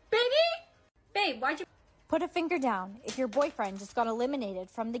 Baby! Babe, why'd you... Put a finger down if your boyfriend just got eliminated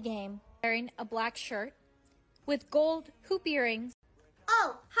from the game. Wearing a black shirt with gold hoop earrings.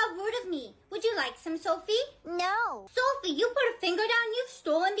 Oh, how rude of me. Would you like some, Sophie? No. Sophie, you put a finger down. You've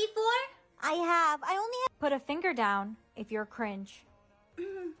stolen before? I have. I only have... Put a finger down if you're cringe.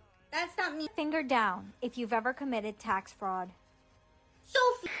 That's not me. Finger down if you've ever committed tax fraud.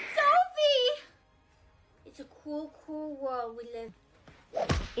 Sophie! Sophie! It's a cruel, cruel world we live.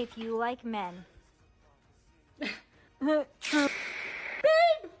 If you like men. Babe!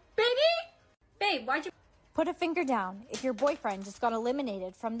 Baby! Babe, why'd you... Put a finger down if your boyfriend just got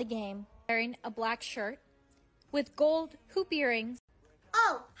eliminated from the game. Wearing a black shirt with gold hoop earrings.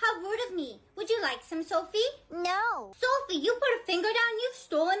 Oh, how rude of me. Would you like some, Sophie? No. Sophie, you put a finger down. You've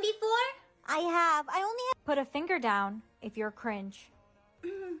stolen before? I have. I only have... Put a finger down if you're cringe.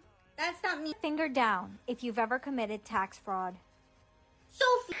 That's not me. Finger down if you've ever committed tax fraud.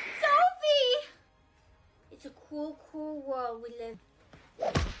 Sophie! Sophie! It's a cruel, cruel world we live.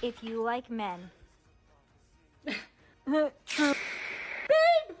 If you like men. Babe!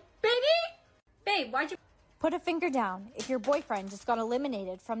 Baby! Babe, why'd you... Put a finger down if your boyfriend just got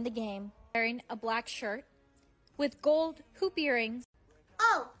eliminated from the game. Wearing a black shirt with gold hoop earrings.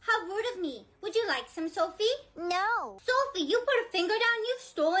 Oh, how rude of me. Would you like some, Sophie? No. Sophie, you put a finger down. You've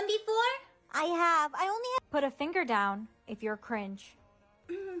stolen before? I have. I only have... Put a finger down if you're cringe.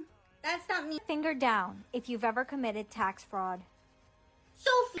 That's not me. Finger down if you've ever committed tax fraud.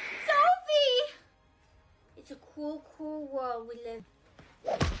 Sophie! Sophie! It's a cruel, cruel world we live.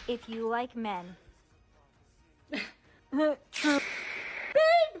 If you like men. Babe!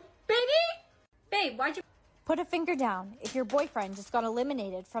 Baby! Babe, why'd you... Put a finger down if your boyfriend just got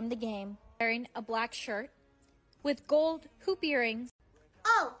eliminated from the game. Wearing a black shirt with gold hoop earrings.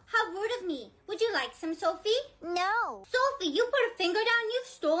 Oh, how rude of me. Would you like some, Sophie? No. Sophie, you put a finger down. You've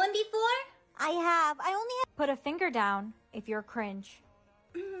stolen before? I have. I only have... Put a finger down if you're cringe.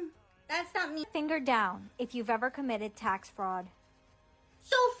 That's not me. Finger down if you've ever committed tax fraud.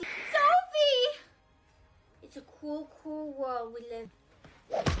 Sophie! Sophie! It's a cruel, cruel world we live.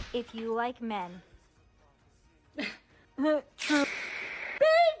 If you like men. Babe!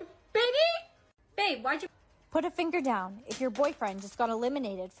 Baby! Babe, why'd you... Put a finger down if your boyfriend just got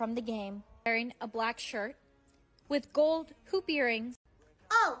eliminated from the game. Wearing a black shirt with gold hoop earrings.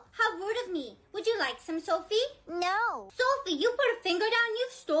 Oh, how rude of me. Would you like some, Sophie? No. Sophie, you put a finger down.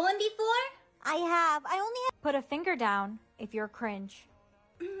 You've stolen before? I have. I only have... Put a finger down if you're cringe.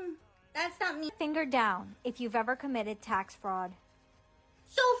 That's not me. Finger down if you've ever committed tax fraud.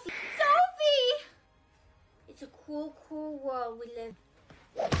 Sophie! Sophie! It's a cruel, cruel world we live.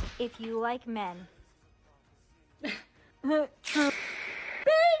 If you like men. Babe!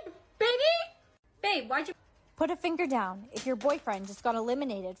 Baby! Babe, why'd you... Put a finger down if your boyfriend just got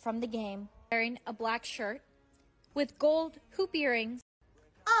eliminated from the game. Wearing a black shirt with gold hoop earrings.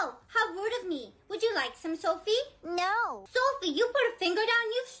 Oh, how how rude of me. Would you like some, Sophie? No. Sophie, you put a finger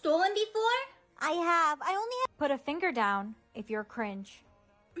down. You've stolen before? I have. I only have... Put a finger down if you're cringe.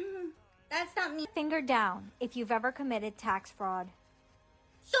 That's not me. Finger down if you've ever committed tax fraud.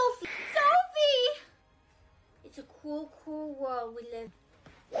 Sophie! Sophie! It's a cruel, cruel world we live.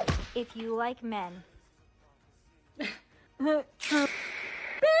 If you like men. Babe!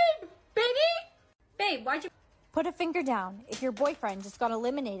 Baby? Babe, why'd you... Put a finger down if your boyfriend just got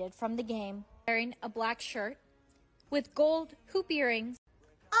eliminated from the game. Wearing a black shirt with gold hoop earrings.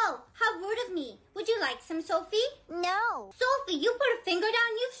 Oh, how rude of me. Would you like some, Sophie? No. Sophie, you put a finger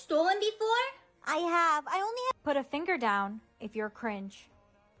down. You've stolen before? I have. I only have... Put a finger down if you're cringe.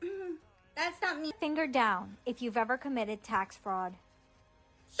 That's not me. Finger down if you've ever committed tax fraud.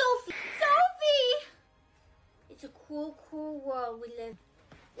 Sophie! Sophie! It's a cruel, cruel world we live.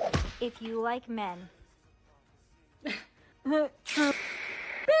 If you like men. Babe!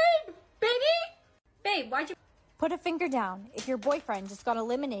 Baby? Babe, why'd you... Put a finger down if your boyfriend just got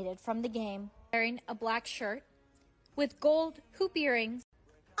eliminated from the game. Wearing a black shirt with gold hoop earrings.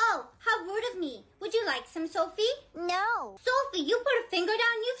 Oh, how rude of me. Would you like some, Sophie? No. Sophie, you put a finger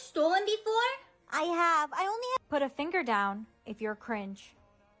down. You've stolen before? I have. I only have... Put a finger down if you're cringe.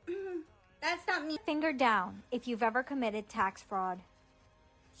 That's not me. Finger down if you've ever committed tax fraud.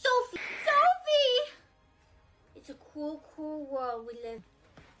 Sophie! Sophie! It's a cruel, cruel world we live.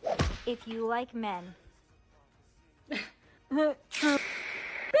 If you like men. Babe!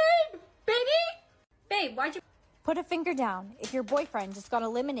 Baby? Babe, why'd you... Put a finger down if your boyfriend just got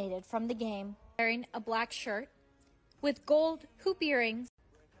eliminated from the game. Wearing a black shirt with gold hoop earrings.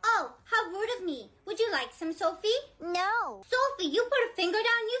 Oh, how rude of me. Would you like some, Sophie? No. Sophie, you put a finger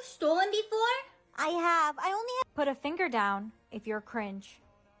down. You've stolen before? I have. I only have... Put a finger down if you're cringe.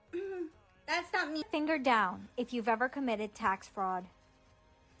 That's not me. Finger down if you've ever committed tax fraud.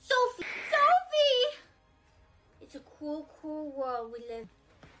 Sophie! Sophie! It's a cruel, cruel world we live.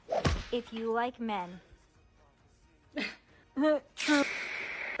 If you like men. Babe!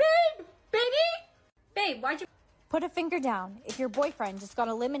 Baby? Babe, why'd you... Put a finger down if your boyfriend just got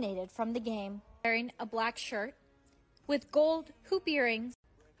eliminated from the game. Wearing a black shirt with gold hoop earrings.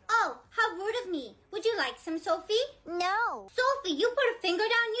 Oh, how rude of me. Would you like some, Sophie? No. Sophie, you put a finger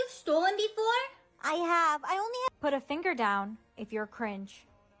down. You've stolen before? I have. I only have... Put a finger down if you're cringe.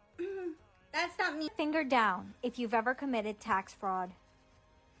 That's not me. Finger down if you've ever committed tax fraud.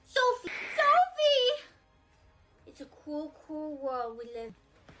 Sophie! Sophie! It's a cruel, cruel world we live.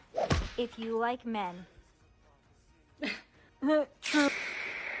 If you like men. Babe!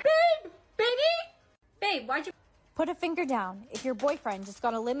 Baby? Babe, why'd you... Put a finger down if your boyfriend just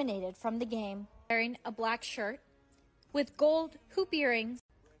got eliminated from the game. Wearing a black shirt with gold hoop earrings.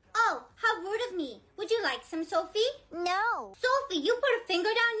 Oh, how rude of me. Would you like some, Sophie? No. Sophie, you put a finger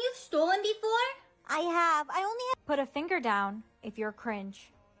down. You've stolen before? I have. I only have... Put a finger down if you're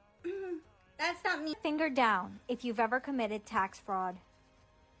cringe. That's not me. Finger down if you've ever committed tax fraud.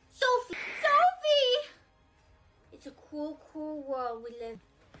 Sophie! Sophie! It's a cruel, cruel world we live.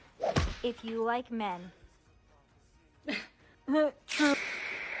 If you like men. Babe!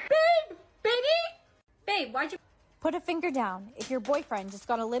 Baby? Babe, why'd you... Put a finger down if your boyfriend just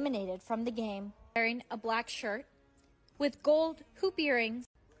got eliminated from the game. Wearing a black shirt with gold hoop earrings.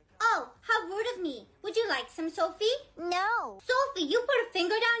 Oh, how rude of me. Would you like some, Sophie? No. Sophie, you put a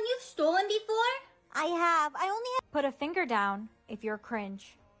finger down. You've stolen before? I have. I only have... Put a finger down if you're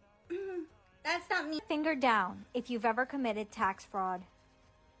cringe. That's not me. Finger down if you've ever committed tax fraud.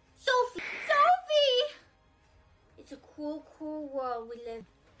 Sophie! Sophie! It's a cruel, cruel world we live.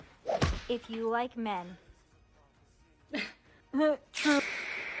 If you like men. Babe!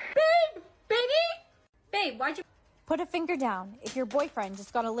 Baby? Babe, why'd you... Put a finger down if your boyfriend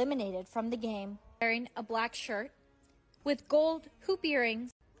just got eliminated from the game. Wearing a black shirt with gold hoop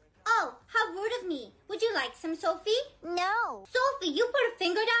earrings. Oh, how rude of me. Would you like some, Sophie? No. Sophie, you put a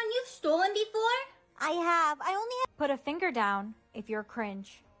finger down. You've stolen before? I have. I only have... Put a finger down if you're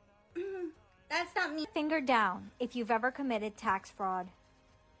cringe. That's not me. Finger down if you've ever committed tax fraud.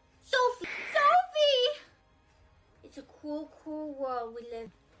 Sophie! Sophie! It's a cruel, cruel world we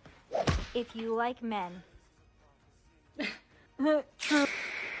live. If you like men. Babe!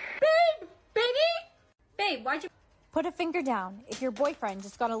 Baby? Babe, why'd you... Put a finger down if your boyfriend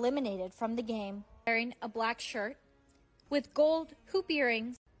just got eliminated from the game. Wearing a black shirt with gold hoop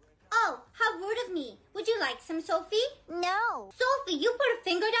earrings. Oh, how rude of me. Would you like some, Sophie? No. Sophie, you put a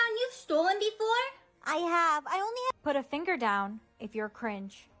finger down. You've stolen before? I have. I only have... Put a finger down if you're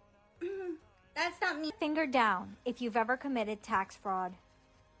cringe. That's not me. Finger down if you've ever committed tax fraud.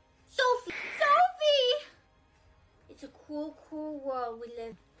 Sophie! Sophie! It's a cruel, cruel world we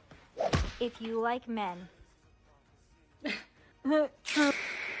live. If you like men. Babe!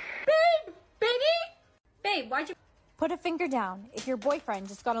 Baby! Babe, why'd you... Put a finger down if your boyfriend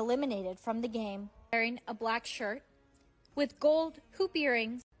just got eliminated from the game. Wearing a black shirt with gold hoop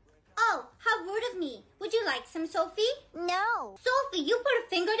earrings. Oh, how rude of me. Would you like some, Sophie? No. Sophie, you put a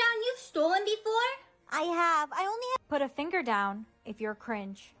finger down. You've stolen before? I have. I only have... Put a finger down if you're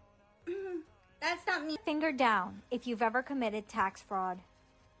cringe. That's not me. Finger down if you've ever committed tax fraud.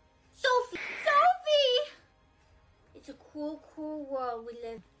 Sophie! Sophie! It's a cruel, cruel world we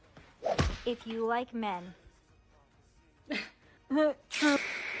live. If you like men. Babe!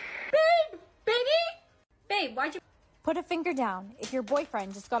 Baby! Babe, why'd you... Put a finger down if your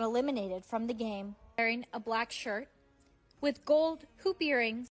boyfriend just got eliminated from the game. Wearing a black shirt with gold hoop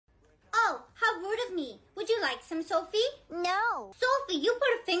earrings. Oh, how rude of me. Would you like some, Sophie? No. Sophie, you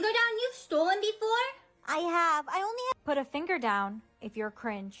put a finger down. You've stolen before? I have. I only have... Put a finger down if you're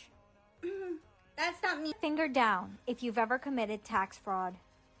cringe. That's not me. Finger down if you've ever committed tax fraud.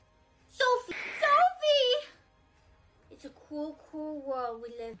 Sophie! Sophie! It's a cruel, cruel world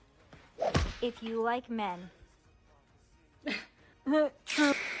we live. If you like men. Babe!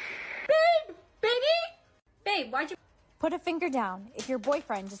 Baby! Babe, why'd you... Put a finger down if your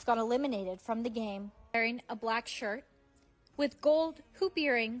boyfriend just got eliminated from the game. Wearing a black shirt with gold hoop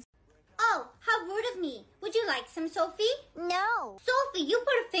earrings. Oh, how rude of me. Would you like some, Sophie? No. Sophie, you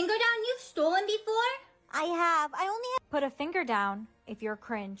put a finger down. You've stolen before? I have. I only have... Put a finger down if you're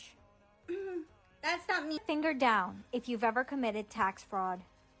cringe. That's not me. Finger down if you've ever committed tax fraud.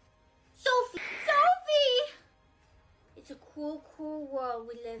 Sophie! Sophie! It's a cruel, cruel world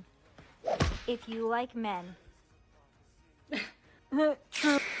we live. If you like men. Babe!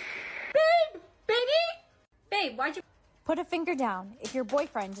 Baby! Babe, why'd you... Put a finger down if your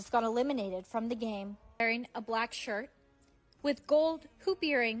boyfriend just got eliminated from the game. Wearing a black shirt with gold hoop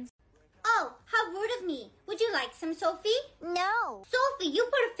earrings. Oh, how rude of me. Would you like some, Sophie? No. Sophie, you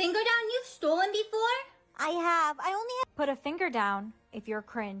put a finger down. You've stolen before? I have. I only have... Put a finger down if you're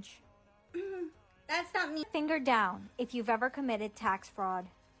cringe. That's not me. Finger down if you've ever committed tax fraud.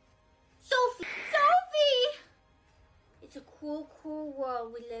 Sophie! Sophie! It's a cruel, cruel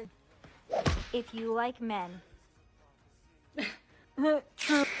world we live. If you like men. Babe!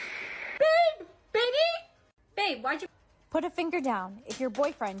 Baby! Babe, why'd you... Put a finger down if your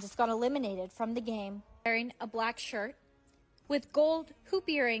boyfriend just got eliminated from the game. Wearing a black shirt with gold hoop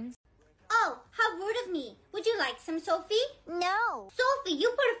earrings. Oh, how rude of me. Would you like some, Sophie? No. Sophie, you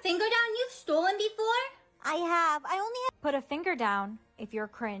put a finger down. You've stolen before? I have. I only have... Put a finger down if you're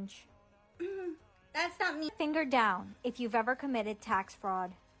cringe. That's not me. Finger down if you've ever committed tax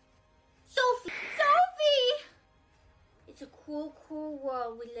fraud. Sophie! Sophie! It's a cruel, cruel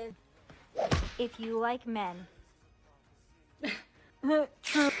world we live. If you like men. Babe!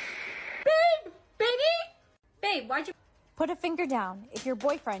 Baby! Babe, why'd you... Put a finger down if your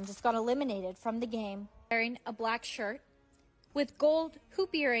boyfriend just got eliminated from the game. Wearing a black shirt with gold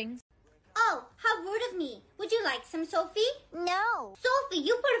hoop earrings. Oh, how rude of me. Would you like some, Sophie? No. Sophie,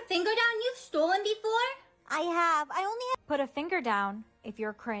 you put a finger down. You've stolen before? I have. I only have... Put a finger down if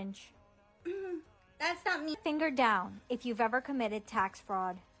you're cringe. That's not me. Finger down if you've ever committed tax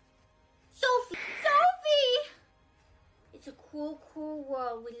fraud. Sophie! Sophie! It's a cruel, cruel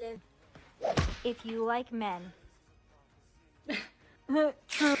world we live. If you like men. Babe!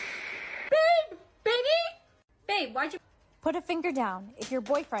 Baby! Babe, why'd you... Put a finger down if your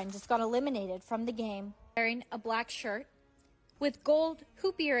boyfriend just got eliminated from the game. Wearing a black shirt with gold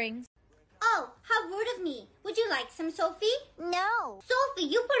hoop earrings. Oh, how rude of me. Would you like some, Sophie? No. Sophie,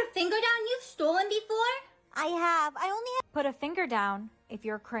 you put a finger down. You've stolen before? I have. I only have... Put a finger down if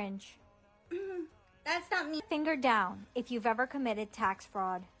you're cringe. That's not me. Finger down if you've ever committed tax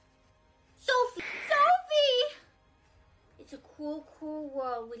fraud. Sophie! Sophie! It's a cruel, cruel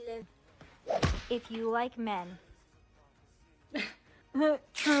world we live. If you like men. Babe!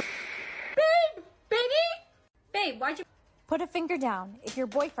 Baby! Babe, why'd you... Put a finger down if your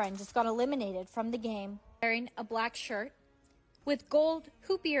boyfriend just got eliminated from the game. Wearing a black shirt with gold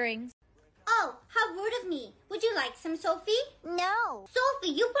hoop earrings. Oh, how rude of me. Would you like some, Sophie? No.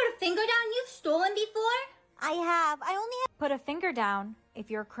 Sophie, you put a finger down. You've stolen before? I have. I only have... Put a finger down if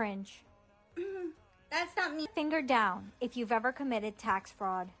you're cringe. That's not me. Finger down if you've ever committed tax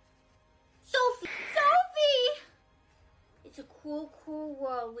fraud. Sophie! Sophie! It's a cruel, cruel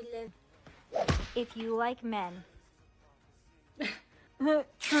world we live. If you like men. Babe!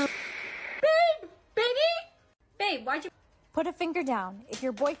 Baby! Babe, why'd you... Put a finger down if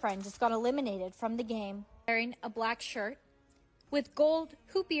your boyfriend just got eliminated from the game. Wearing a black shirt with gold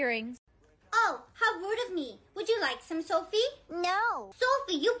hoop earrings. Oh, how rude of me. Would you like some, Sophie? No.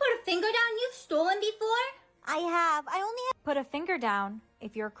 Sophie, you put a finger down. You've stolen before? I have. I only have... Put a finger down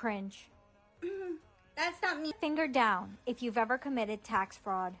if you're cringe. That's not me. Finger down if you've ever committed tax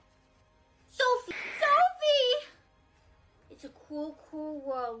fraud. Sophie! Sophie! It's a cruel, cruel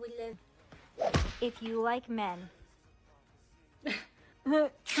world we live. If you like men.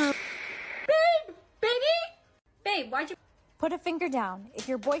 Babe! Baby! Babe, why'd you... Put a finger down if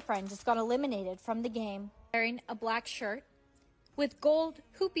your boyfriend just got eliminated from the game. Wearing a black shirt with gold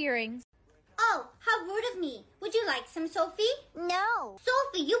hoop earrings. Oh, how rude of me. Would you like some, Sophie? No.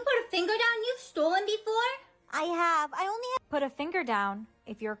 Sophie, you put a finger down. You've stolen before? I have. I only have... Put a finger down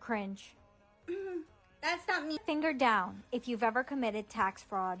if you're cringe. That's not me. Finger down if you've ever committed tax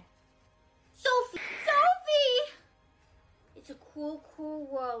fraud. Sophie! Sophie! It's a cruel, cruel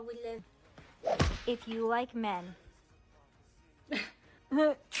world we live. If you like men.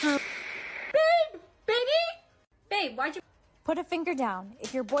 Babe! Baby! Babe, why'd you... Put a finger down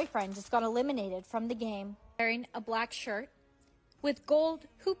if your boyfriend just got eliminated from the game. Wearing a black shirt with gold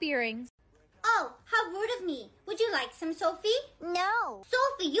hoop earrings. Oh, how rude of me. Would you like some, Sophie? No.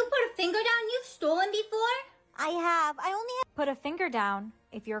 Sophie, you put a finger down. You've stolen before? I have. I only have... Put a finger down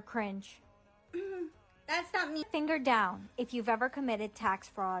if you're cringe. That's not me. Finger down if you've ever committed tax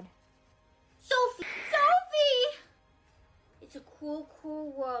fraud. Sophie! Sophie! It's a cruel,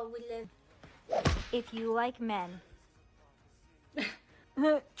 cruel world we live. If you like men.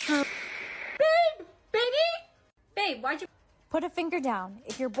 Babe! Baby! Babe, why'd you... Put a finger down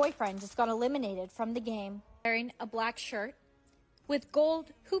if your boyfriend just got eliminated from the game. Wearing a black shirt with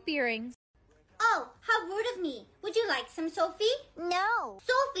gold hoop earrings. Oh, how rude of me. Would you like some, Sophie? No.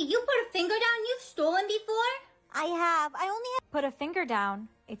 Sophie, you put a finger down. You've stolen before? I have. I only have... Put a finger down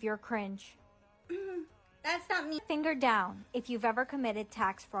if you're cringe. That's not me. Finger down if you've ever committed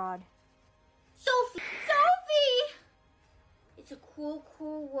tax fraud. Sophie! Sophie! It's a cruel,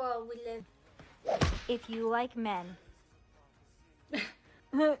 cruel world we live. If you like men.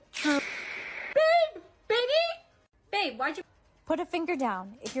 Babe! Baby! Babe, why'd you... Put a finger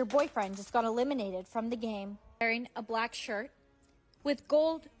down if your boyfriend just got eliminated from the game. Wearing a black shirt with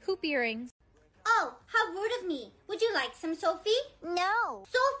gold hoop earrings. Oh, how rude of me. Would you like some, Sophie? No.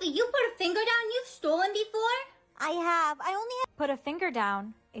 Sophie, you put a finger down. You've stolen before? I have. I only have... Put a finger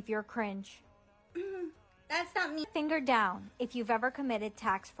down if you're cringe. That's not me. Finger down if you've ever committed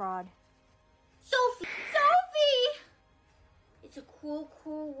tax fraud. Sophie! Sophie! It's a cruel,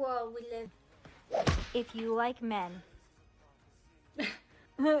 cruel world we live. If you like men.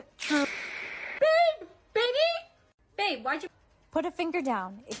 Babe! Baby! Babe, why'd you... Put a finger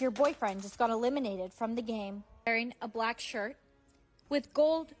down if your boyfriend just got eliminated from the game. Wearing a black shirt with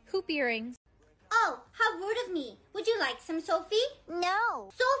gold hoop earrings. Oh, how rude of me. Would you like some, Sophie? No.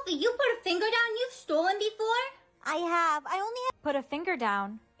 Sophie, you put a finger down. You've stolen before? I have. I only have... Put a finger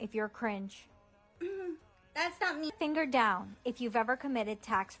down if you're cringe. That's not me. Finger down if you've ever committed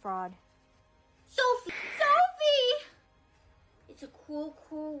tax fraud. Sophie! Sophie! It's a cruel,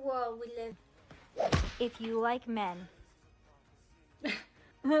 cruel world we live. If you like men.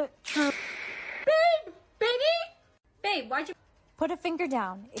 Babe! Baby! Babe, why'd you... Put a finger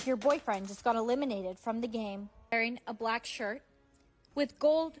down if your boyfriend just got eliminated from the game. Wearing a black shirt with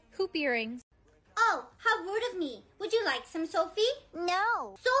gold hoop earrings. Oh, how rude of me. Would you like some, Sophie?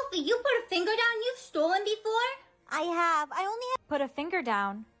 No. Sophie, you put a finger down. You've stolen before? I have. I only have... Put a finger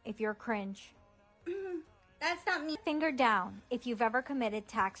down if you're cringe. That's not me. Finger down if you've ever committed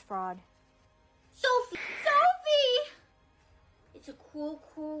tax fraud. Sophie! Sophie! It's a cruel,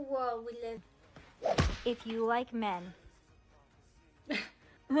 cruel world we live. If you like men.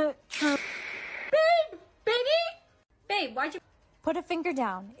 Babe! Baby! Babe, why'd you... Put a finger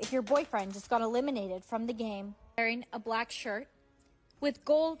down if your boyfriend just got eliminated from the game. Wearing a black shirt with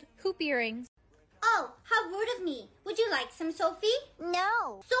gold hoop earrings. Oh, how rude of me. Would you like some, Sophie?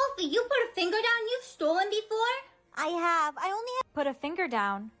 No. Sophie, you put a finger down. You've stolen before? I have. I only have... Put a finger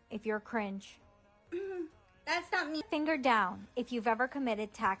down if you're cringe. That's not me. Finger down if you've ever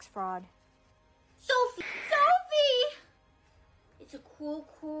committed tax fraud. Sophie! Sophie! It's a cruel,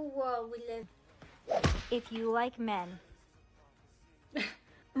 cruel world we live. If you like men.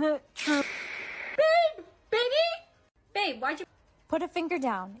 Babe! Baby! Babe, why'd you... Put a finger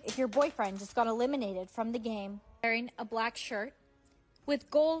down if your boyfriend just got eliminated from the game. Wearing a black shirt with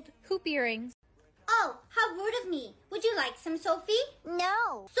gold hoop earrings. Oh, how rude of me. Would you like some, Sophie?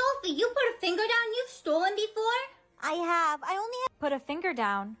 No. Sophie, you put a finger down. You've stolen before? I have. I only have... Put a finger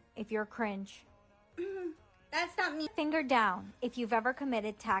down if you're cringe. That's not me. Finger down if you've ever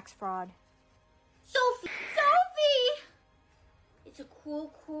committed tax fraud. Sophie! Sophie! It's a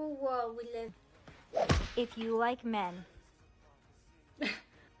cool, cool world we live. If you like men.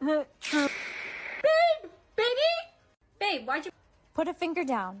 Babe! Baby! Babe, why'd you... Put a finger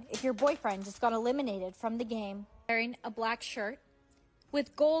down if your boyfriend just got eliminated from the game. Wearing a black shirt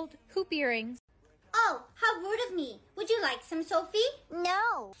with gold hoop earrings. Oh, how rude of me. Would you like some, Sophie?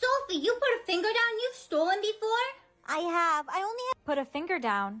 No. Sophie, you put a finger down. You've stolen before? I have. I only have... Put a finger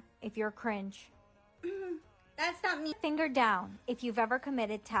down if you're cringe. That's not me. Finger down if you've ever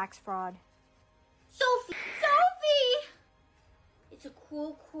committed tax fraud. Sophie! Sophie! It's a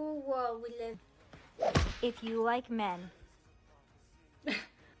cool, cool world we live. If you like men.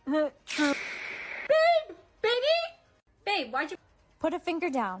 Babe! Baby! Babe, why'd you... Put a finger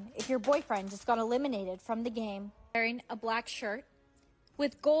down if your boyfriend just got eliminated from the game. Wearing a black shirt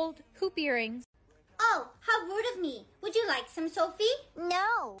with gold hoop earrings. Oh, how rude of me. Would you like some, Sophie?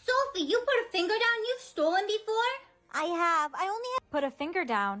 No. Sophie, you put a finger down. You've stolen before? I have. I only have... Put a finger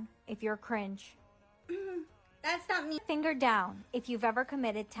down if you're cringe. That's not me. Finger down if you've ever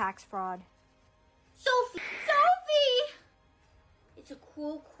committed tax fraud. Sophie! Sophie! It's a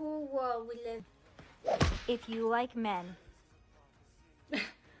cool, cool world we live. If you like men.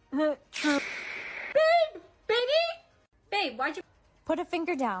 Babe! Baby! Babe, why'd you... Put a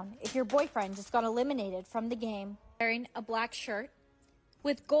finger down if your boyfriend just got eliminated from the game. Wearing a black shirt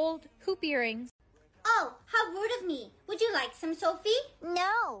with gold hoop earrings. Oh, how rude of me. Would you like some, Sophie?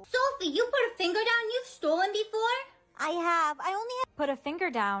 No. Sophie, you put a finger down. You've stolen before? I have. I only have... Put a finger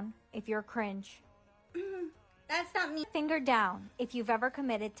down if you're cringe. That's not me. Finger down if you've ever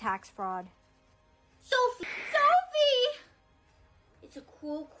committed tax fraud. Sophie! Sophie! It's a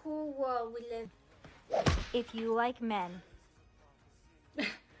cool, cool world we live. If you like men.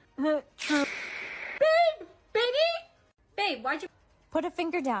 Babe! Baby! Babe, why'd you... Put a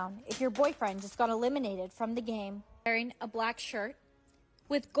finger down if your boyfriend just got eliminated from the game. Wearing a black shirt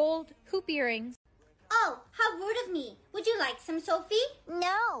with gold hoop earrings. Oh, how rude of me. Would you like some, Sophie?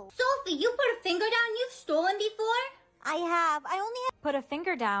 No. Sophie, you put a finger down. You've stolen before? I have. I only have... Put a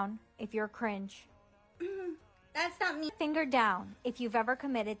finger down if you're cringe. That's not me. Finger down if you've ever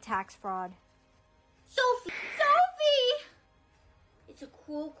committed tax fraud. Sophie! Sophie! It's a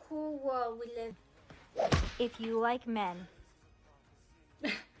cool, cool world we live. If you like men.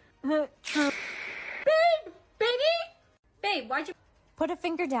 Babe! Baby! Babe, why'd you... Put a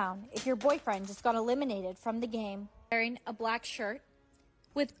finger down if your boyfriend just got eliminated from the game. Wearing a black shirt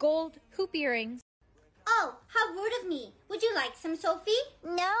with gold hoop earrings. Oh, how rude of me. Would you like some, Sophie?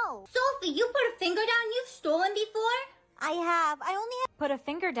 No. Sophie, you put a finger down. You've stolen before? I have. I only have... Put a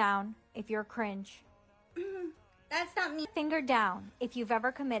finger down if you're cringe. That's not me. Finger down if you've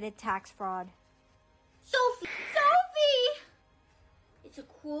ever committed tax fraud. Sophie! Sophie! It's a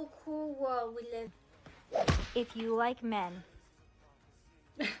cool, cool world we live. If you like men.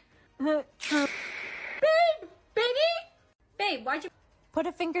 Babe! Baby! Babe, why'd you... Put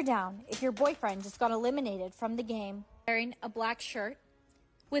a finger down if your boyfriend just got eliminated from the game. Wearing a black shirt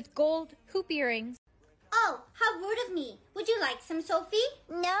with gold hoop earrings. Oh, how rude of me. Would you like some, Sophie?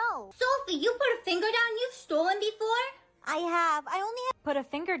 No. Sophie, you put a finger down. You've stolen before? I have. I only have... Put a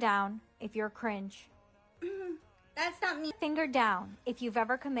finger down if you're cringe. That's not me. Finger down if you've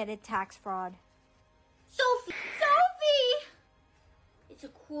ever committed tax fraud. Sophie! Sophie! It's a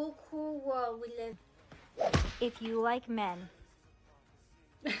cool, cool world we live. If you like men.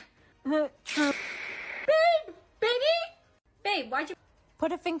 Babe! Baby! Babe, why'd you...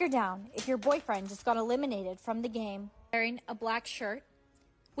 Put a finger down if your boyfriend just got eliminated from the game. Wearing a black shirt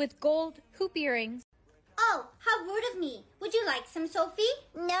with gold hoop earrings. Oh, how rude of me. Would you like some, Sophie?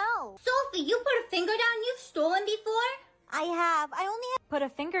 No. Sophie, you put a finger down. You've stolen before? I have. I only have... Put a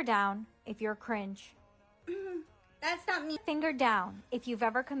finger down if you're cringe. That's not me. Finger down if you've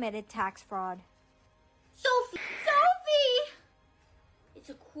ever committed tax fraud. Sophie! Sophie! It's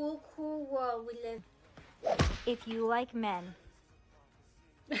a cool, cool world we live. If you like men.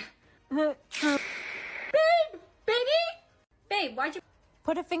 Babe! Baby! Babe, why'd you...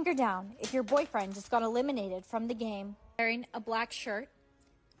 Put a finger down if your boyfriend just got eliminated from the game. Wearing a black shirt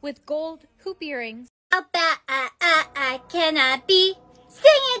with gold hoop earrings. How bad can I be?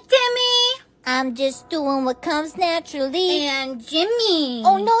 Sing it to me! I'm just doing what comes naturally. And Jimmy.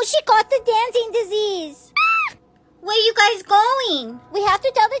 Oh no, she got the dancing disease. Where are you guys going? We have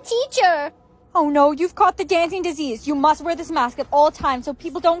to tell the teacher. Oh no, you've caught the dancing disease. You must wear this mask at all times so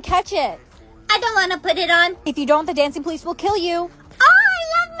people don't catch it. I don't want to put it on. If you don't, the dancing police will kill you. Oh, I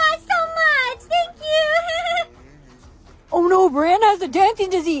love Ma so much. Thank you. Oh no, Brianna has the dancing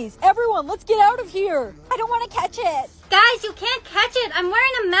disease. Everyone, let's get out of here. I don't want to catch it. Guys, you can't catch it. I'm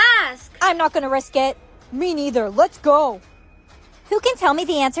wearing a mask. I'm not going to risk it. Me neither. Let's go. Who can tell me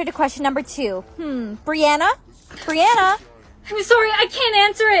the answer to question number 2? Brianna? Brianna? I'm sorry, I can't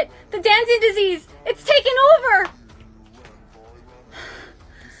answer it. The dancing disease, it's taken over.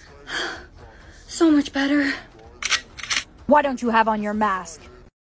 So much better. Why don't you have on your mask?